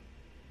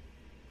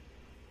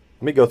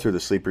 Let me go through the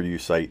Sleeper U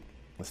site.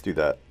 Let's do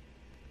that.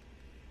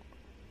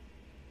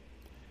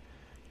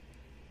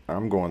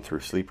 I'm going through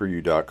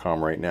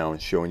sleeperu.com right now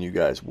and showing you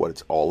guys what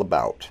it's all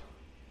about.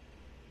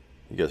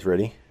 You guys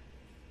ready?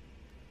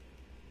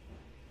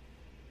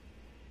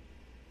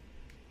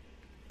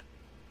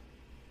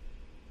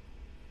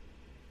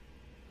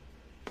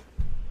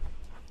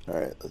 All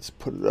right, let's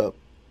put it up.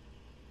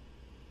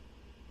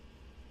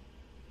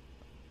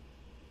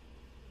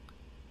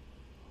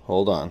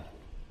 Hold on.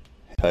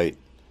 Tight.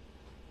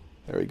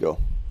 There we go.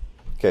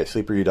 Okay,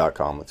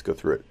 sleeperu.com. Let's go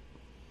through it.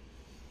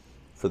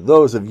 For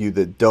those of you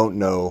that don't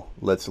know,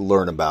 let's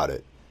learn about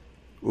it.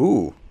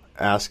 Ooh,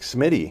 Ask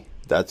Smitty.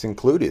 That's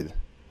included.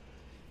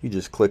 You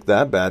just click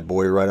that bad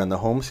boy right on the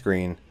home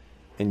screen,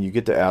 and you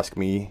get to ask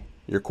me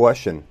your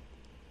question.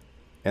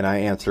 And I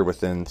answer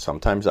within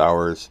sometimes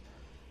hours,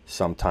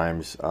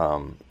 sometimes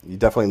you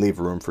definitely leave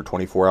room for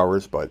 24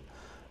 hours, but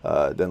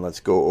then let's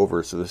go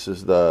over. So this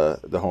is the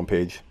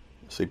homepage,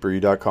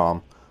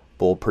 sleeperu.com,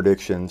 bold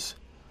predictions.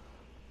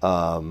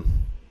 I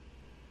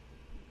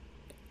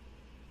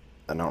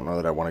don't know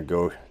that I want to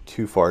go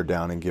too far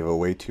down and give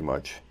away too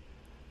much.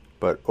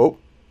 But, oh,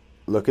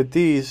 look at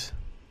these.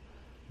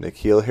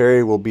 N'Keal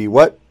Harry will be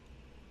what?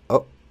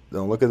 Oh,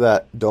 don't look at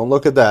that. Don't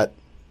look at that.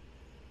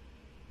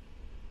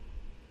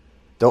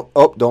 Don't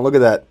look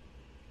at that.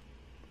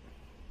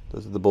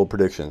 Those are the bold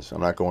predictions.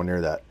 I'm not going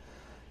near that.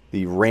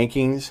 The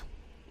rankings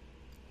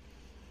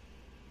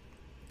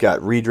got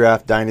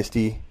redraft,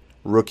 dynasty,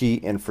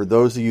 rookie, and for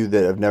those of you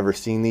that have never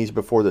seen these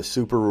before, the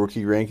super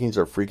rookie rankings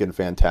are freaking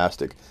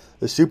fantastic.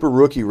 The super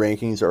rookie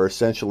rankings are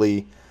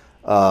essentially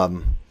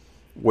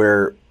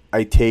where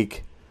I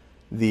take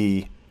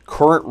the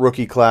current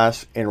rookie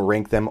class and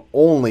rank them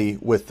only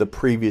with the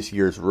previous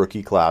year's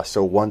rookie class.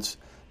 So once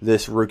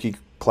this rookie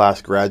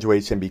class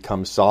graduates and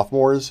becomes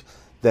sophomores,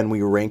 then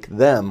we rank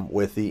them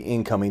with the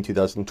incoming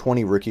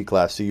 2020 rookie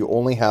class. So you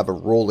only have a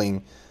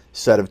rolling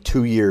set of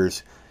 2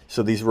 years.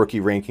 So these rookie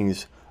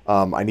rankings,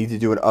 I need to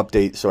do an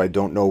update, so I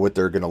don't know what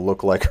they're going to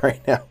look like right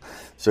now.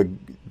 So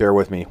bear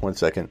with me 1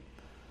 second.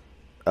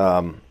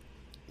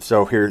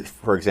 So here,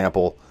 for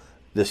example,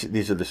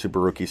 these are the super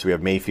rookies. So we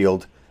have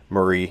Mayfield,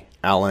 Murray,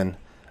 Allen.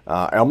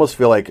 I almost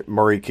feel like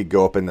Murray could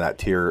go up in that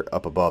tier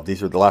up above.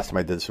 These are the last time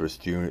I did this was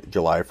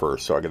July 1st,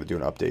 so I got to do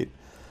an update.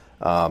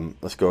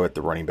 Let's go at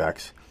the running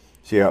backs.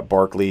 So you got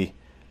Barkley.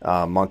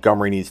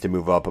 Montgomery needs to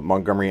move up, but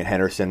Montgomery and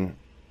Henderson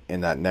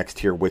in that next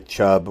tier with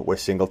Chubb, with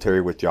Singletary,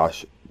 with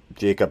Josh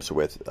Jacobs,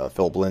 with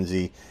Philip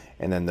Lindsay,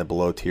 and then the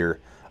below tier.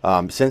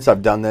 Since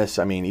I've done this,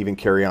 I mean, even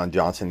Kerryon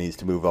Johnson needs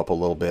to move up a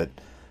little bit.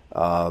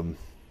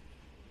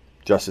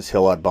 Justice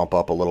Hill I'd bump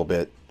up a little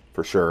bit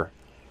for sure.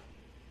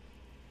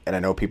 And I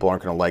know people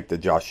aren't going to like the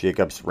Josh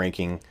Jacobs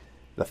ranking,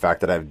 the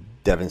fact that I have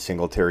Devin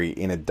Singletary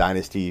in a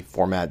dynasty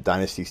format,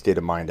 dynasty state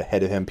of mind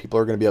ahead of him. People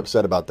are going to be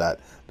upset about that.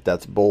 But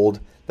that's bold,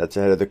 that's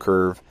ahead of the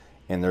curve,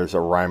 and there's a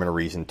rhyme and a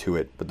reason to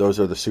it. But those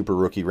are the super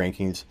rookie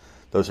rankings.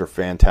 Those are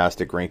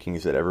fantastic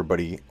rankings that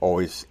everybody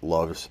always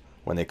loves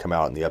when they come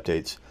out in the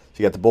updates. So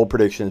you got the bold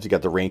predictions, you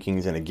got the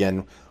rankings, and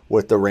again,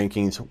 with the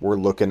rankings, we're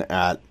looking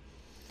at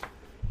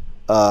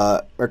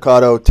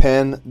Mercado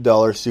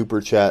 $10 super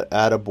chat.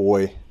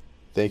 Attaboy.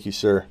 Thank you,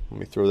 sir. Let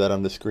me throw that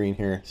on the screen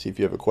here. See if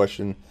you have a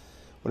question.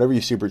 Whenever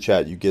you super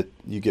chat, you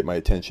get my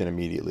attention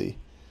immediately.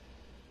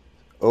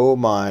 Oh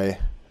my,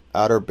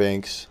 Outer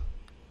Banks.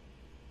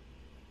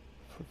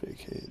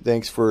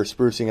 Thanks for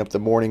sprucing up the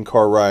morning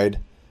car ride.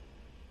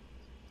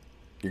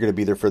 You're going to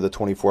be there for the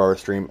 24-hour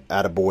stream.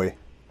 Attaboy.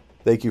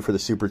 Thank you for the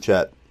super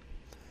chat.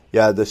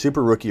 Yeah, the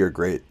super rookie are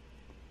great.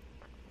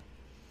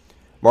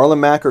 Marlon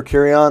Mack or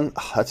Kerryon?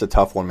 That's a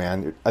tough one,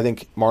 man. I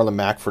think Marlon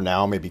Mack for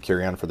now, maybe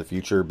Kerryon for the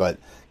future, but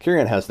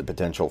Kerryon has the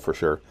potential for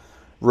sure.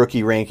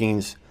 Rookie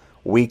rankings,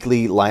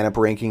 weekly lineup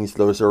rankings,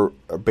 those are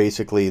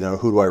basically,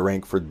 who do I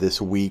rank for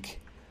this week?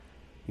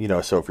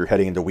 So if you're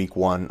heading into week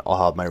 1,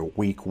 I'll have my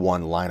week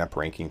 1 lineup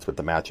rankings with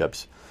the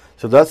matchups.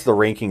 So that's the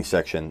ranking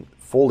section,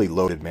 fully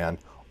loaded, man.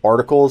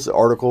 Articles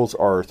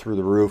are through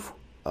the roof.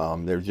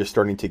 They're just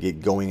starting to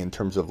get going in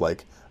terms of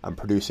I'm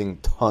producing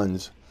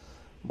tons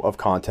of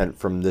content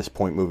from this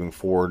point moving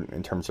forward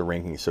in terms of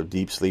rankings. So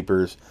deep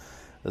sleepers,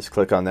 let's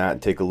click on that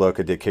and take a look.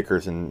 I did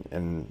kickers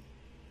and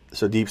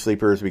so deep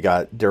sleepers, we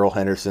got Darrell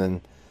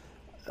Henderson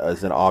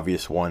as an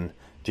obvious one,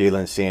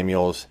 Jalen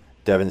Samuels,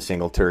 Devin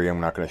Singletary. I'm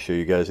not going to show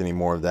you guys any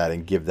more of that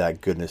and give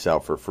that goodness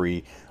out for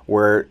free.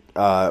 Where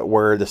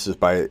this is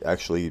by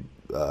actually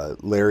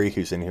Larry,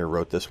 who's in here,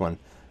 wrote this one.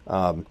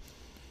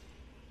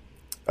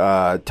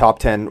 Top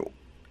 10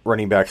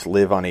 running backs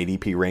live on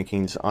ADP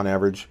rankings on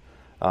average.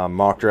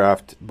 Mock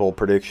draft, bold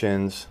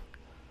predictions,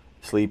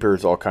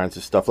 sleepers, all kinds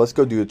of stuff. Let's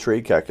go do a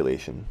trade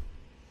calculation.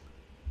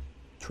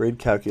 Trade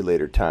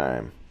calculator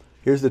time.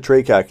 Here's the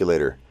trade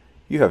calculator.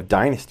 You have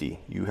dynasty.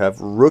 You have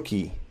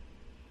rookie.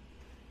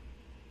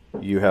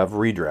 You have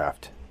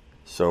redraft.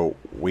 So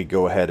we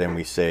go ahead and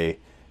we say,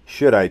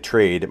 should I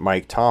trade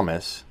Mike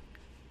Thomas?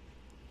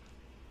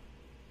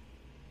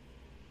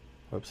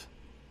 Whoops.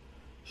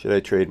 Should I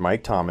trade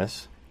Mike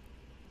Thomas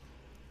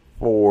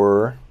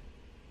for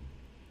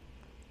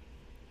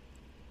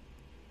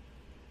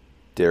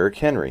Derrick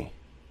Henry?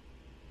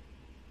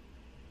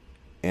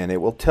 And it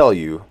will tell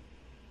you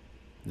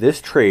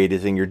this trade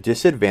is in your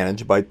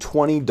disadvantage by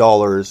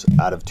 $20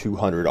 out of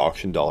 $200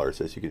 auction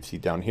dollars. As you can see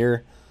down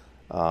here,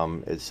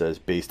 it says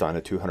based on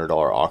a $200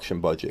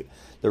 auction budget.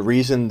 The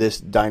reason this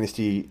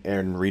dynasty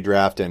and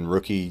redraft and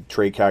rookie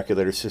trade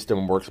calculator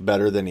system works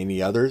better than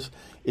any others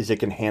is it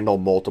can handle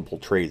multiple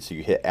trades. So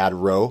you hit add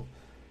row,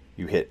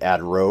 you hit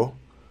add row,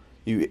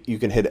 you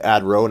can hit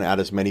add row and add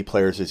as many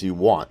players as you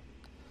want.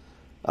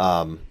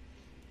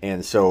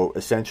 And so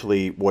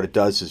essentially what it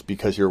does is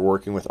because you're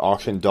working with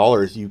auction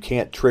dollars, you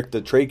can't trick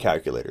the trade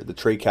calculator. The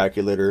trade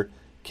calculator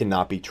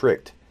cannot be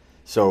tricked.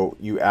 So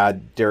you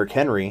add Derrick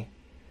Henry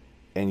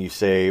and you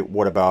say,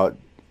 what about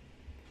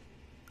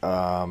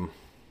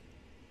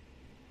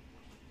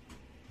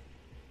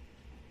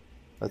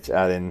let's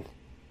add in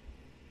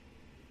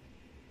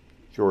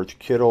George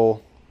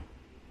Kittle,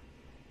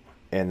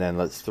 and then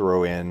let's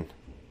throw in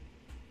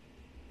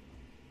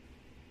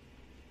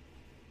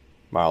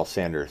Miles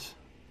Sanders.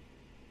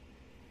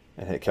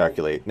 And hit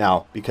calculate.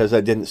 Now, because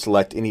I didn't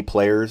select any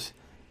players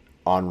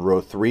on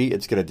row 3,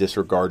 it's going to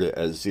disregard it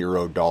as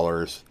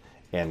 $0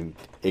 and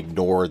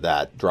ignore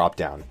that drop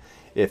down.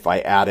 If I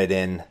added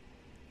in,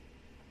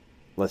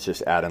 let's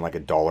just add in like a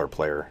dollar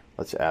player.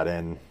 Let's add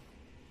in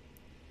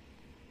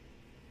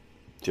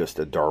just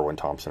a Darwin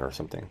Thompson or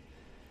something.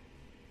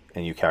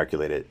 And you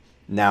calculate it.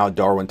 Now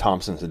Darwin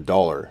Thompson's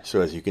 $1.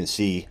 So as you can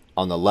see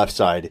on the left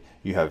side,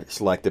 you have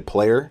selected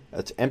player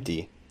that's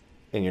empty.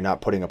 And you're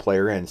not putting a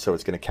player in, so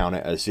it's going to count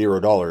it as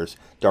 $0.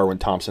 Darwin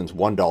Thompson's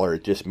 $1.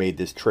 It just made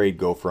this trade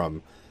go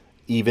from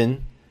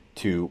even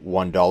to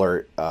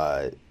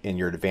 $1 in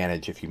your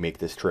advantage if you make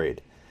this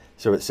trade.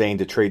 So it's saying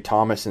to trade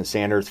Thomas and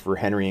Sanders for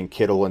Henry and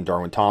Kittle and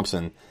Darwin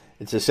Thompson.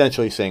 It's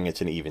essentially saying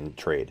it's an even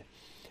trade.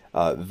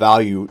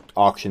 Value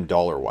auction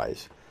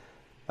dollar-wise.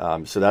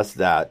 So that's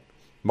that.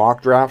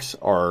 Mock drafts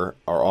are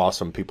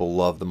awesome. People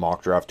love the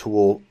mock draft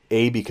tool.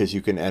 A, because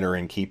you can enter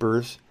in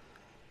keepers.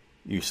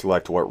 You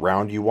select what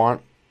round you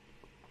want.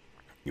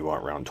 You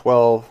want round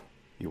 12.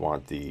 You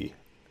want the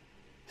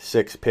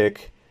 6th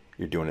pick.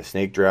 You're doing a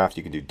snake draft.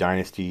 You can do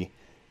dynasty.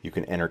 You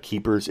can enter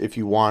keepers if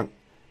you want.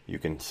 You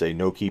can say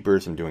no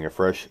keepers. I'm doing a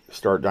fresh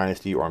start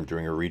dynasty, or I'm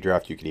doing a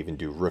redraft. You can even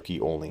do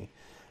rookie only.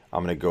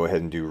 I'm going to go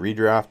ahead and do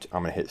redraft.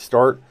 I'm going to hit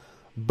start.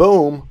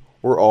 Boom.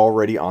 We're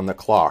already on the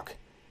clock.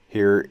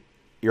 Here,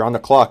 you're on the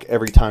clock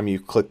every time you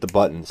click the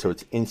button. So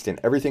it's instant.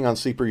 Everything on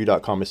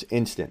sleeperu.com is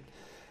instant.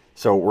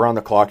 So we're on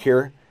the clock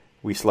here.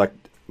 We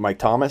select Mike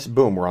Thomas.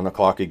 Boom, we're on the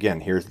clock again.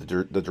 Here's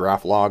the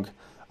draft log.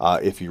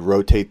 If you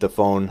rotate the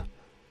phone,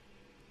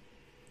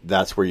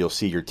 that's where you'll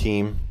see your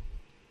team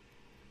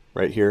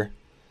right here.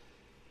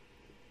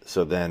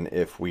 So then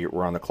if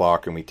we're on the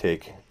clock and we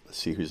take, let's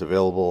see who's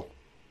available.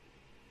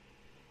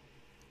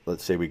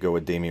 Let's say we go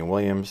with Damian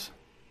Williams.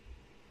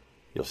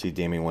 You'll see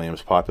Damian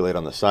Williams populate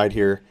on the side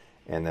here.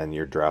 And then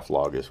your draft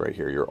log is right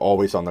here. You're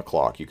always on the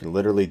clock. You can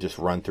literally just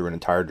run through an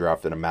entire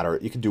draft in a matter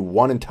of, you can do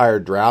one entire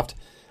draft,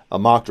 a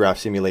mock draft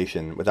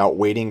simulation, without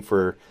waiting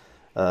for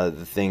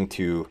the thing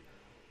to,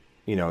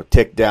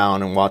 tick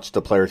down and watch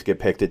the players get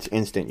picked. It's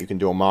instant. You can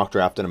do a mock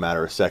draft in a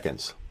matter of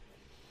seconds.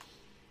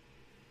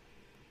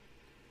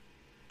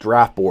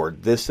 Draft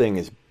board. This thing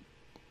is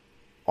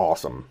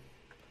awesome.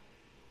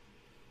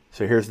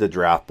 So here's the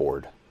draft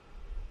board.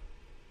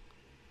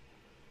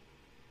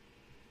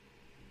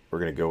 We're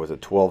going to go with a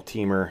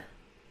 12-teamer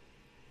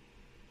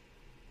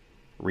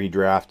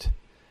redraft.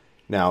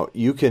 Now,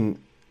 you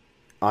can,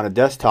 on a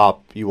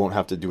desktop, you won't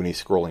have to do any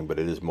scrolling, but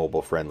it is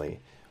mobile friendly.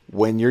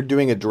 When you're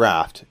doing a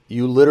draft,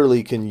 you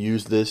literally can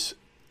use this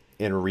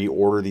and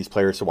reorder these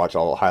players. So watch,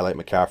 I'll highlight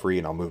McCaffrey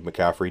and I'll move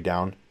McCaffrey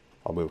down.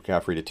 I'll move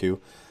McCaffrey to 2.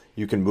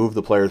 You can move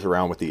the players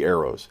around with the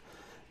arrows.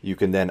 You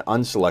can then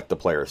unselect the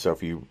player. So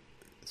if you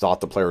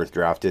thought the player was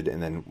drafted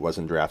and then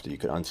wasn't drafted, you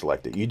can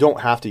unselect it. You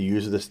don't have to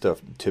use this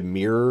stuff to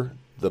mirror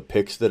the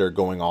picks that are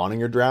going on in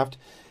your draft.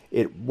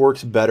 It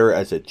works better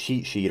as a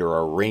cheat sheet or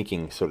a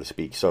ranking, so to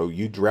speak. So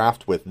you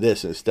draft with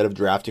this instead of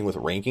drafting with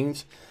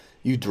rankings.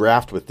 You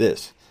draft with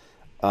this.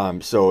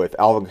 So if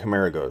Alvin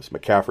Kamara goes,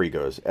 McCaffrey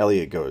goes,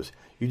 Elliott goes,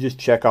 you just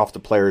check off the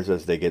players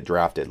as they get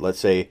drafted. Let's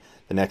say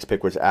the next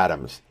pick was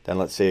Adams. Then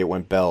let's say it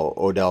went Bell,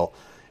 Odell.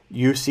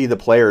 You see the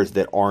players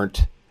that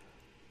aren't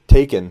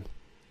taken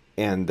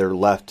and they're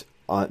left,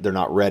 they're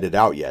not redded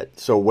out yet.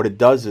 So what it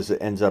does is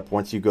it ends up,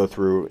 once you go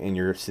through and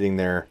you're sitting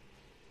there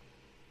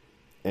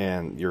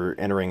and you're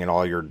entering in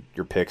all your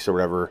picks or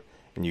whatever,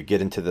 and you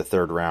get into the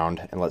third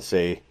round, and let's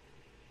say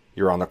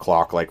you're on the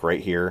clock like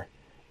right here,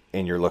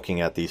 and you're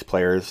looking at these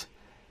players,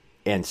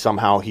 and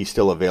somehow he's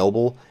still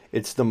available,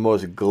 it's the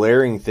most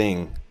glaring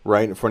thing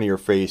right in front of your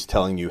face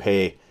telling you,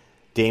 hey,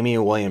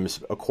 Damian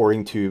Williams,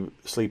 according to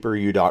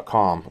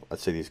sleeperu.com,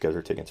 let's say these guys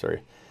are taken,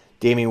 sorry,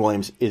 Damian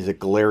Williams is a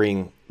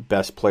glaring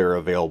best player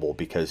available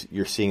because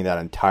you're seeing that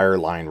entire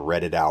line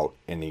redded out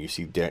and then you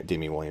see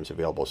Damian Williams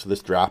available. So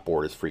this draft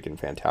board is freaking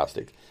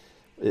fantastic.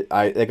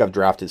 I think I've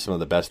drafted some of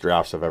the best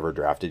drafts I've ever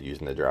drafted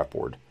using the draft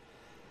board.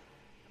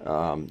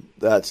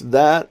 That's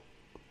that.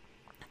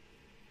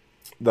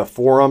 The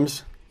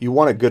forums, you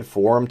want a good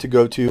forum to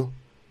go to,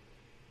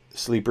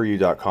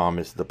 sleeperu.com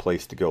is the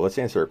place to go. Let's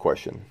answer a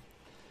question.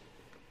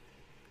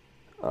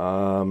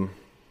 Ballage.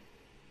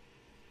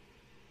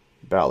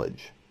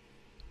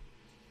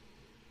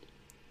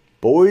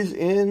 Boys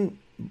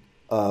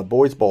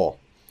ball.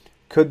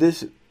 Could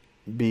this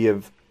be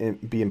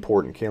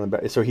important?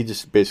 So he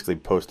just basically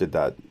posted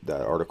that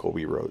article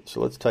we wrote. So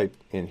let's type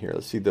in here.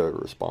 Let's see the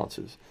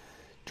responses.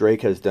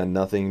 Drake has done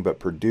nothing but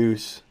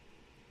produce.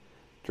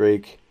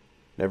 Drake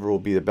never will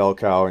be the bell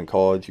cow in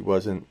college. He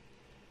wasn't.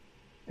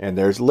 And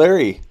there's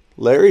Larry.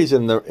 Larry's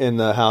in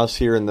the house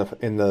here in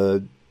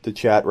the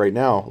chat right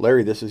now.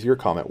 Larry, this is your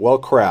comment. Well,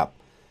 crap.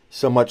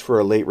 So much for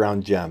a late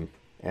round gem.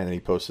 And then he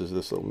posts this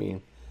little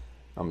meme.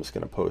 I'm just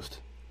going to post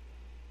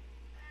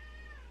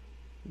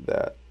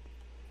that.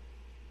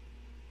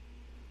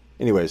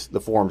 Anyways,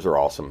 the forums are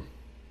awesome.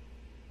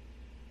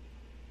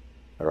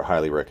 I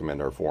highly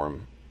recommend our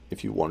forum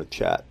if you want to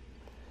chat.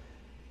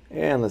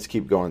 And let's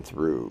keep going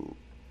through.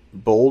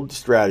 Bold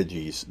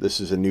strategies. This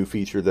is a new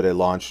feature that I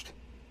launched.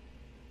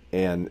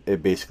 And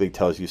it basically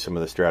tells you some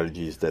of the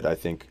strategies that I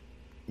think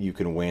you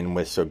can win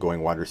with. So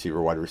going wide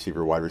receiver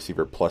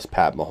plus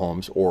Pat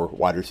Mahomes, or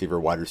wide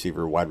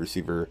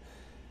receiver,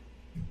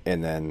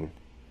 and then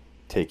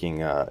taking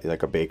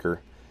like a Baker.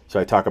 So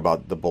I talk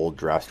about the bold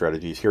draft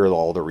strategies. Here are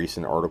all the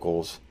recent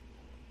articles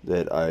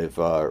that I've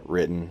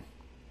written.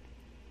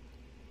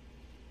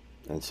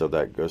 And so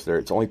that goes there.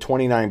 It's only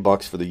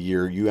 $29 for the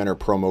year. You enter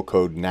promo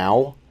code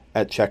NOW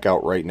at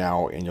checkout right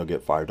now, and you'll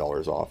get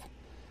 $5 off.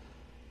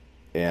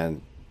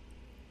 And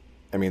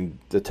I mean,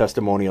 the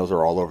testimonials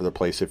are all over the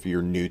place. If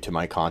you're new to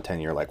my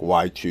content, you're like,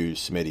 why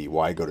choose Smitty?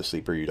 Why go to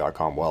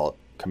sleeperu.com? Well,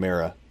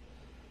 Kamara,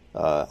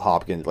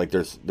 Hopkins, like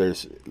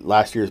there's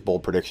last year's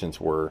bold predictions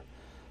were,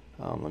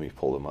 let me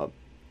pull them up.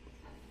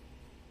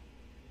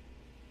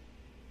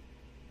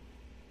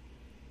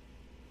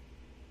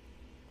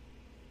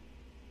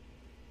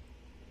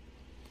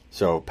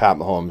 So Pat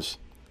Mahomes,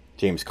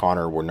 James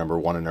Conner were number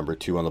 1 and number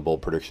 2 on the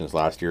bold predictions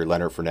last year.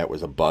 Leonard Fournette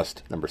was a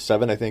bust, number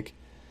 7, I think.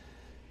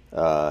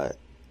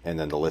 And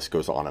then the list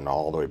goes on and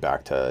all the way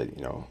back to,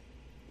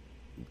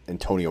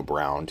 Antonio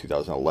Brown,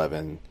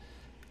 2011,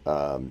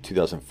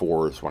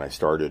 2004 is when I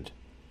started.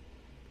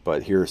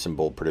 But here are some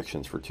bold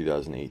predictions for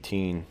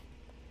 2018.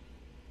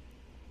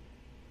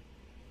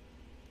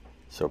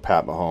 So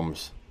Pat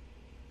Mahomes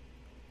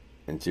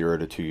in 0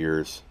 to 2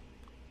 years.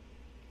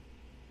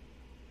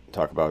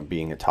 Talk about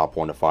being a top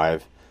 1 to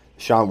 5.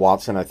 Sean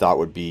Watson, I thought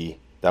would be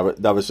that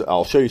was.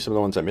 I'll show you some of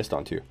the ones I missed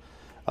on too.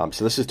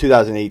 So this is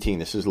 2018.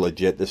 This is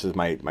legit. This is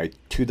my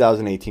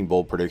 2018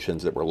 bold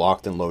predictions that were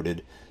locked and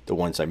loaded. The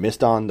ones I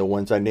missed on, the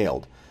ones I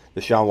nailed.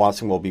 Deshaun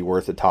Watson will be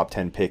worth a top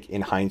 10 pick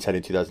in hindsight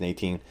in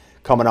 2018.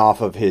 Coming off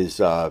of his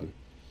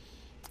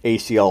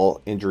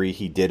ACL injury,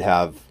 he did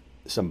have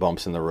some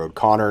bumps in the road.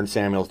 Connor and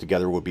Samuels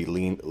together would be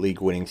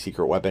league-winning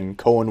secret weapon.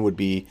 Cohen would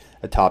be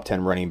a top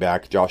 10 running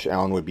back. Josh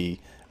Allen would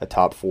be a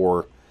top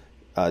 4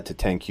 to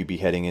 10 QB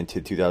heading into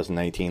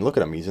 2019. Look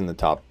at him. He's in the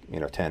top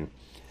 10.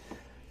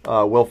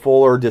 Will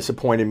Fuller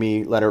disappointed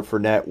me. Leonard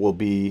Fournette will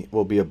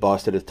be a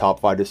bust at his top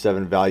 5 to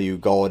 7 value.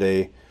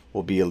 Golladay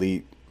will be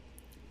elite.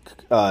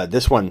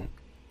 This one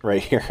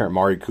right here,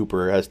 Amari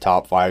Cooper has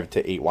top 5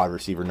 to 8 wide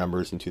receiver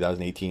numbers in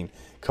 2018.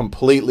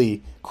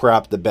 Completely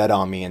crapped the bet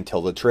on me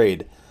until the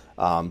trade.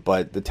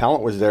 But the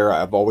talent was there.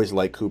 I've always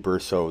liked Cooper,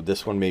 so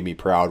this one made me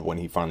proud when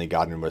he finally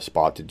got into a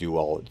spot to do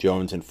well.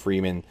 Jones and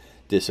Freeman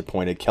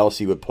disappointed.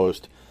 Kelsey would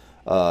post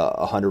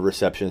 100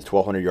 receptions,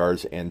 1,200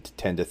 yards, and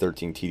 10 to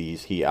 13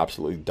 TDs. He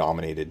absolutely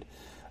dominated.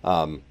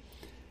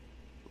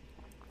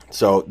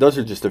 So those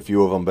are just a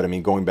few of them. But, I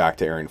mean, going back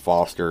to Arian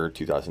Foster,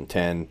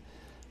 2010,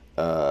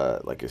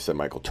 like I said,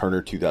 Michael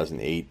Turner,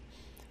 2008,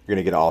 you're going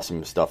to get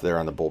awesome stuff there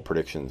on the bold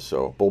predictions.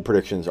 So bold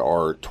predictions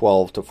are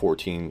 12 to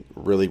 14,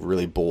 really,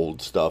 really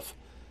bold stuff.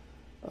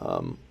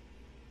 You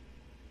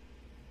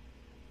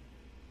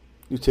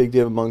take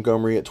David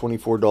Montgomery at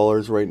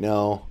 $24 right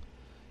now.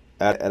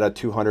 At a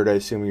 200, I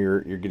assume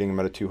you're getting him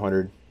at a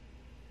 200.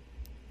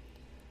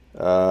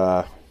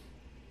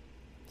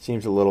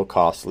 Seems a little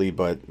costly,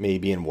 but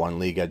maybe in one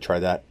league I'd try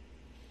that.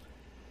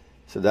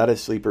 So that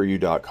is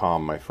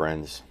sleeperu.com, my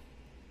friends.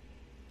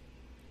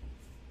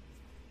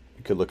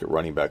 You could look at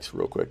running backs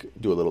real quick.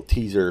 Do a little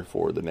teaser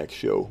for the next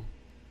show.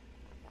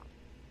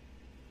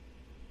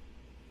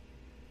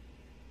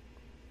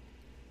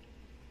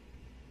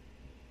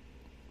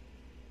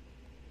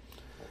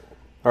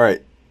 All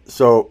right,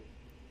 so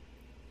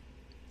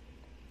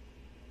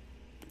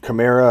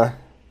Kamara,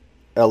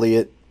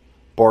 Elliott,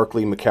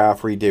 Barkley,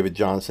 McCaffrey, David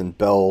Johnson,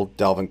 Bell,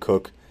 Dalvin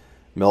Cook,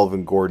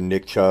 Melvin Gordon,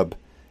 Nick Chubb,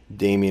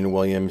 Damian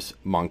Williams,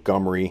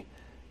 Montgomery.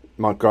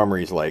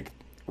 Montgomery's like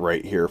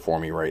right here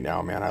for me right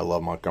now, man. I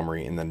love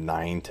Montgomery in the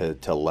 9 to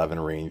 11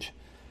 range.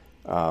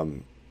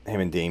 Him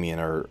and Damian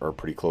are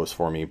pretty close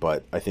for me,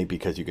 but I think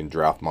because you can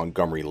draft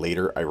Montgomery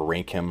later, I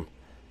rank him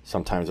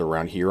sometimes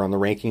around here on the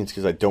rankings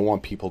because I don't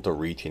want people to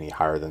reach any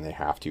higher than they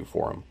have to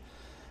for him.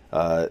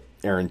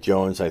 Aaron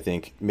Jones, I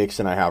think.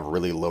 Mixon I have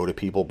really low to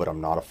people, but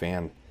I'm not a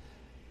fan.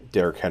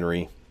 Derrick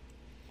Henry.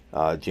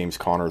 James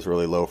Conner's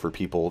really low for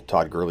people.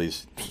 Todd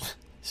Gurley's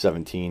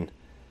 17.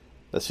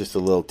 That's just a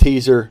little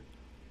teaser.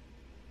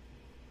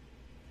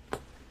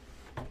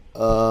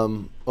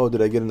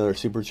 Did I get another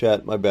super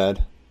chat? My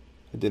bad.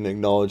 I didn't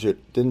acknowledge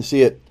it. Didn't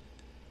see it.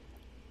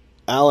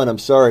 Alan, I'm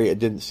sorry. I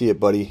didn't see it,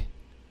 buddy.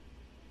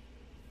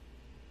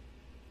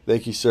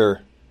 Thank you,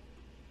 sir.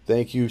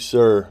 Thank you,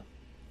 sir.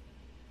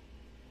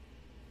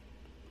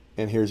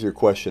 And here's your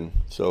question.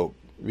 So,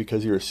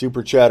 because you're a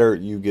super chatter,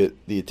 you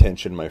get the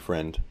attention, my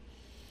friend.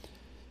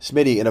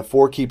 Smitty, in a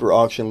 4-keeper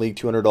auction league,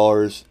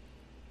 $200.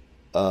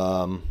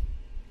 $200,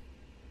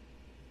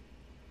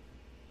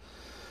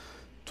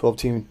 12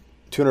 team,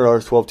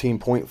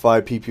 0.5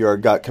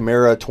 PPR. Got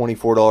Kamara,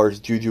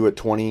 $24, Juju at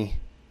 20,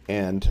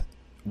 and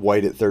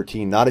White at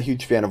 13. Not a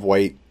huge fan of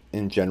White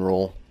in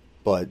general,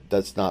 but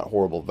that's not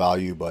horrible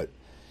value. But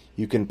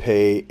you can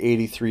pay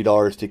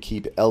 $83 to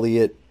keep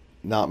Elliott.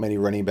 Not many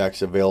running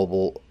backs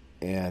available,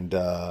 and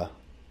it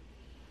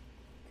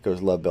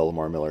goes Love, Bell,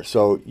 Lamar Miller.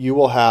 So you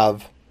will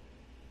have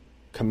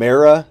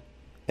Kamara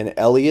and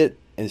Elliott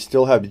and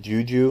still have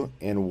Juju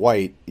and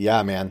White.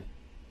 Yeah, man.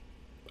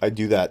 I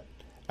do that.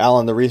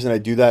 Alan, the reason I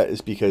do that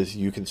is because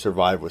you can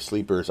survive with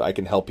sleepers. I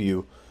can help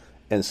you,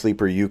 and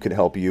Sleeper U can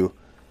help you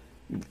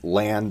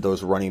land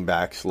those running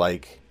backs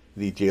like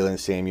the Jalen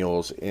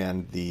Samuels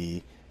and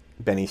the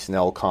Benny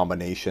Snell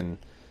combination,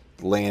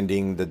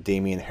 landing the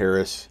Damian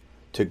Harris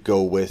to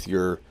go with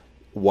your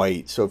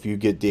White. So if you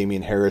get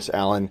Damian Harris,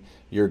 Alan,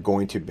 you're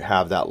going to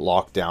have that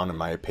locked down, in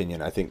my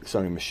opinion. I think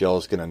Sonny Michel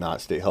is going to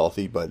not stay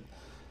healthy, but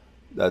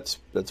that's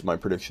my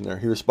prediction there.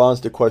 He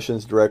responds to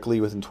questions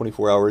directly within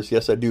 24 hours.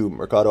 Yes, I do,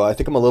 Mercado. I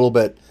think I'm a little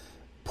bit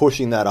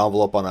pushing that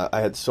envelope on I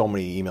had so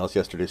many emails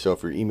yesterday, so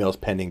if your email's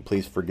pending,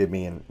 please forgive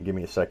me and give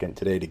me a second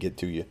today to get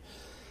to you.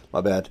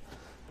 My bad.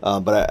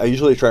 But I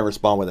usually try and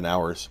respond within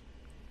hours.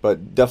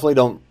 But definitely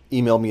don't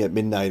email me at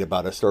midnight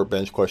about a start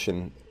bench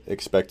question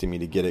expecting me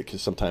to get it,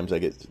 because sometimes I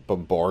get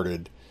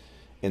bombarded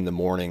in the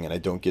morning and I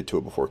don't get to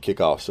it before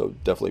kickoff. So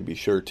definitely be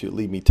sure to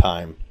leave me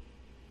time.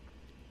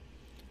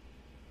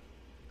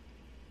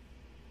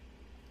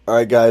 All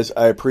right, guys,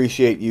 I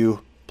appreciate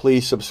you.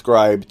 Please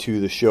subscribe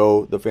to the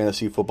show, the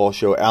Fantasy Football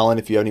Show. Alan,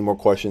 if you have any more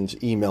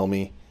questions, email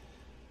me.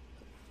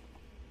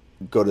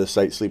 Go to the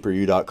site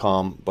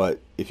sleeperu.com. But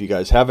if you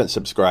guys haven't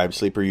subscribed,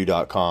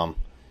 sleeperu.com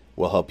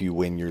will help you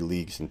win your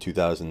leagues in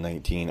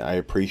 2019. I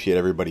appreciate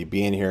everybody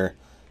being here.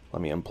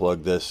 Let me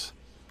unplug this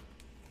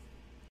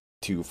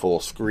to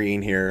full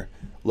screen here.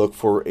 Look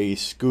for a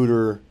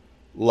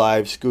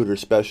live scooter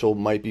special.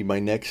 Might be my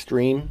next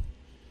stream.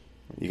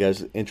 You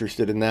guys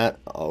interested in that?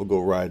 I'll go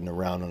riding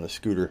around on a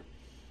scooter.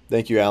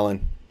 Thank you,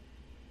 Alan.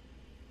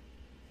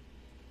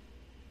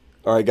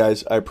 All right,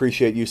 guys. I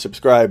appreciate you.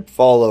 Subscribe,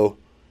 follow,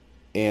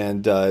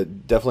 and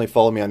definitely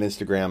follow me on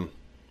Instagram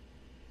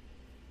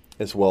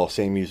as well.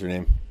 Same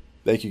username.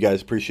 Thank you,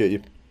 guys. Appreciate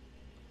you.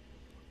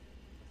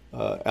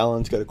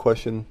 Alan's got a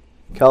question.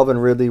 Calvin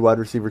Ridley, wide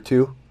receiver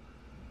 2.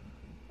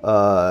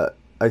 I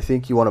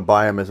think you want to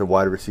buy him as a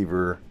wide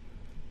receiver,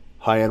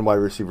 high-end wide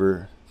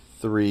receiver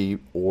 3,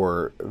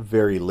 or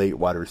very late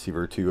wide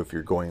receiver 2. If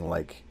you're going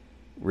like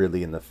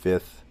really in the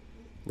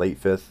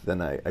late 5th,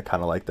 then I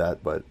kind of like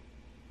that. But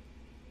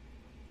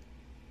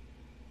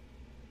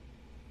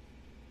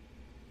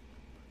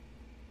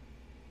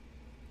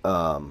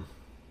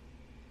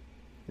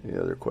any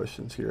other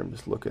questions here? I'm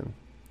just looking.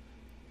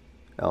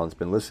 Alan's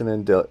been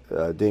listening.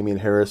 Damian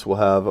Harris will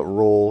have a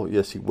role.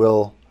 Yes, he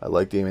will. I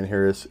like Damian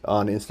Harris.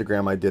 On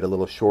Instagram, I did a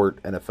little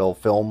short NFL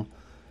film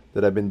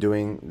that I've been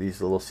doing.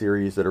 These little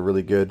series that are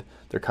really good.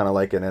 They're kind of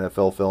like an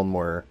NFL film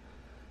where,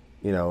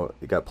 you know,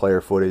 you got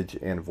player footage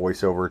and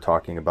voiceover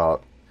talking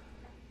about,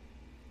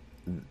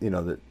 you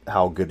know,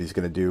 how good he's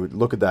going to do.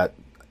 Look at that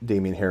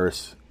Damian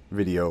Harris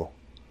video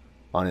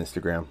on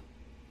Instagram.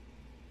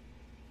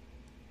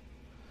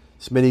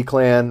 Smitty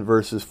Clan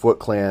versus Foot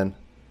Clan.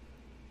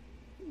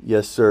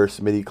 Yes, sir,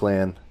 Smitty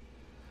Clan.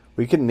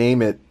 We can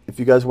name it. If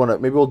you guys want to,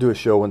 maybe we'll do a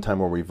show one time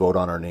where we vote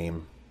on our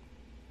name.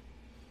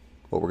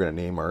 What we're going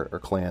to name our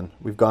clan.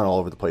 We've gone all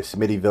over the place.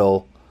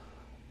 Smittyville.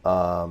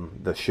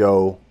 the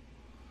show.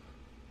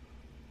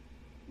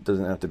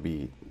 Doesn't have to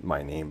be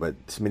my name,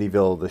 but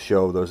Smittyville, the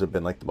show, those have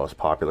been like the most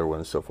popular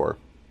ones so far.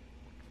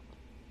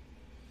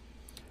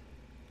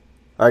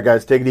 All right,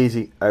 guys, take it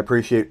easy. I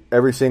appreciate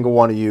every single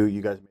one of you.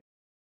 You guys.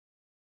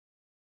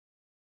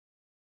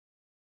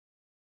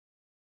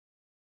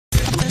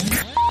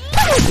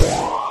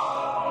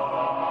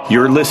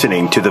 You're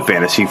listening to the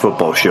Fantasy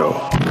Football Show.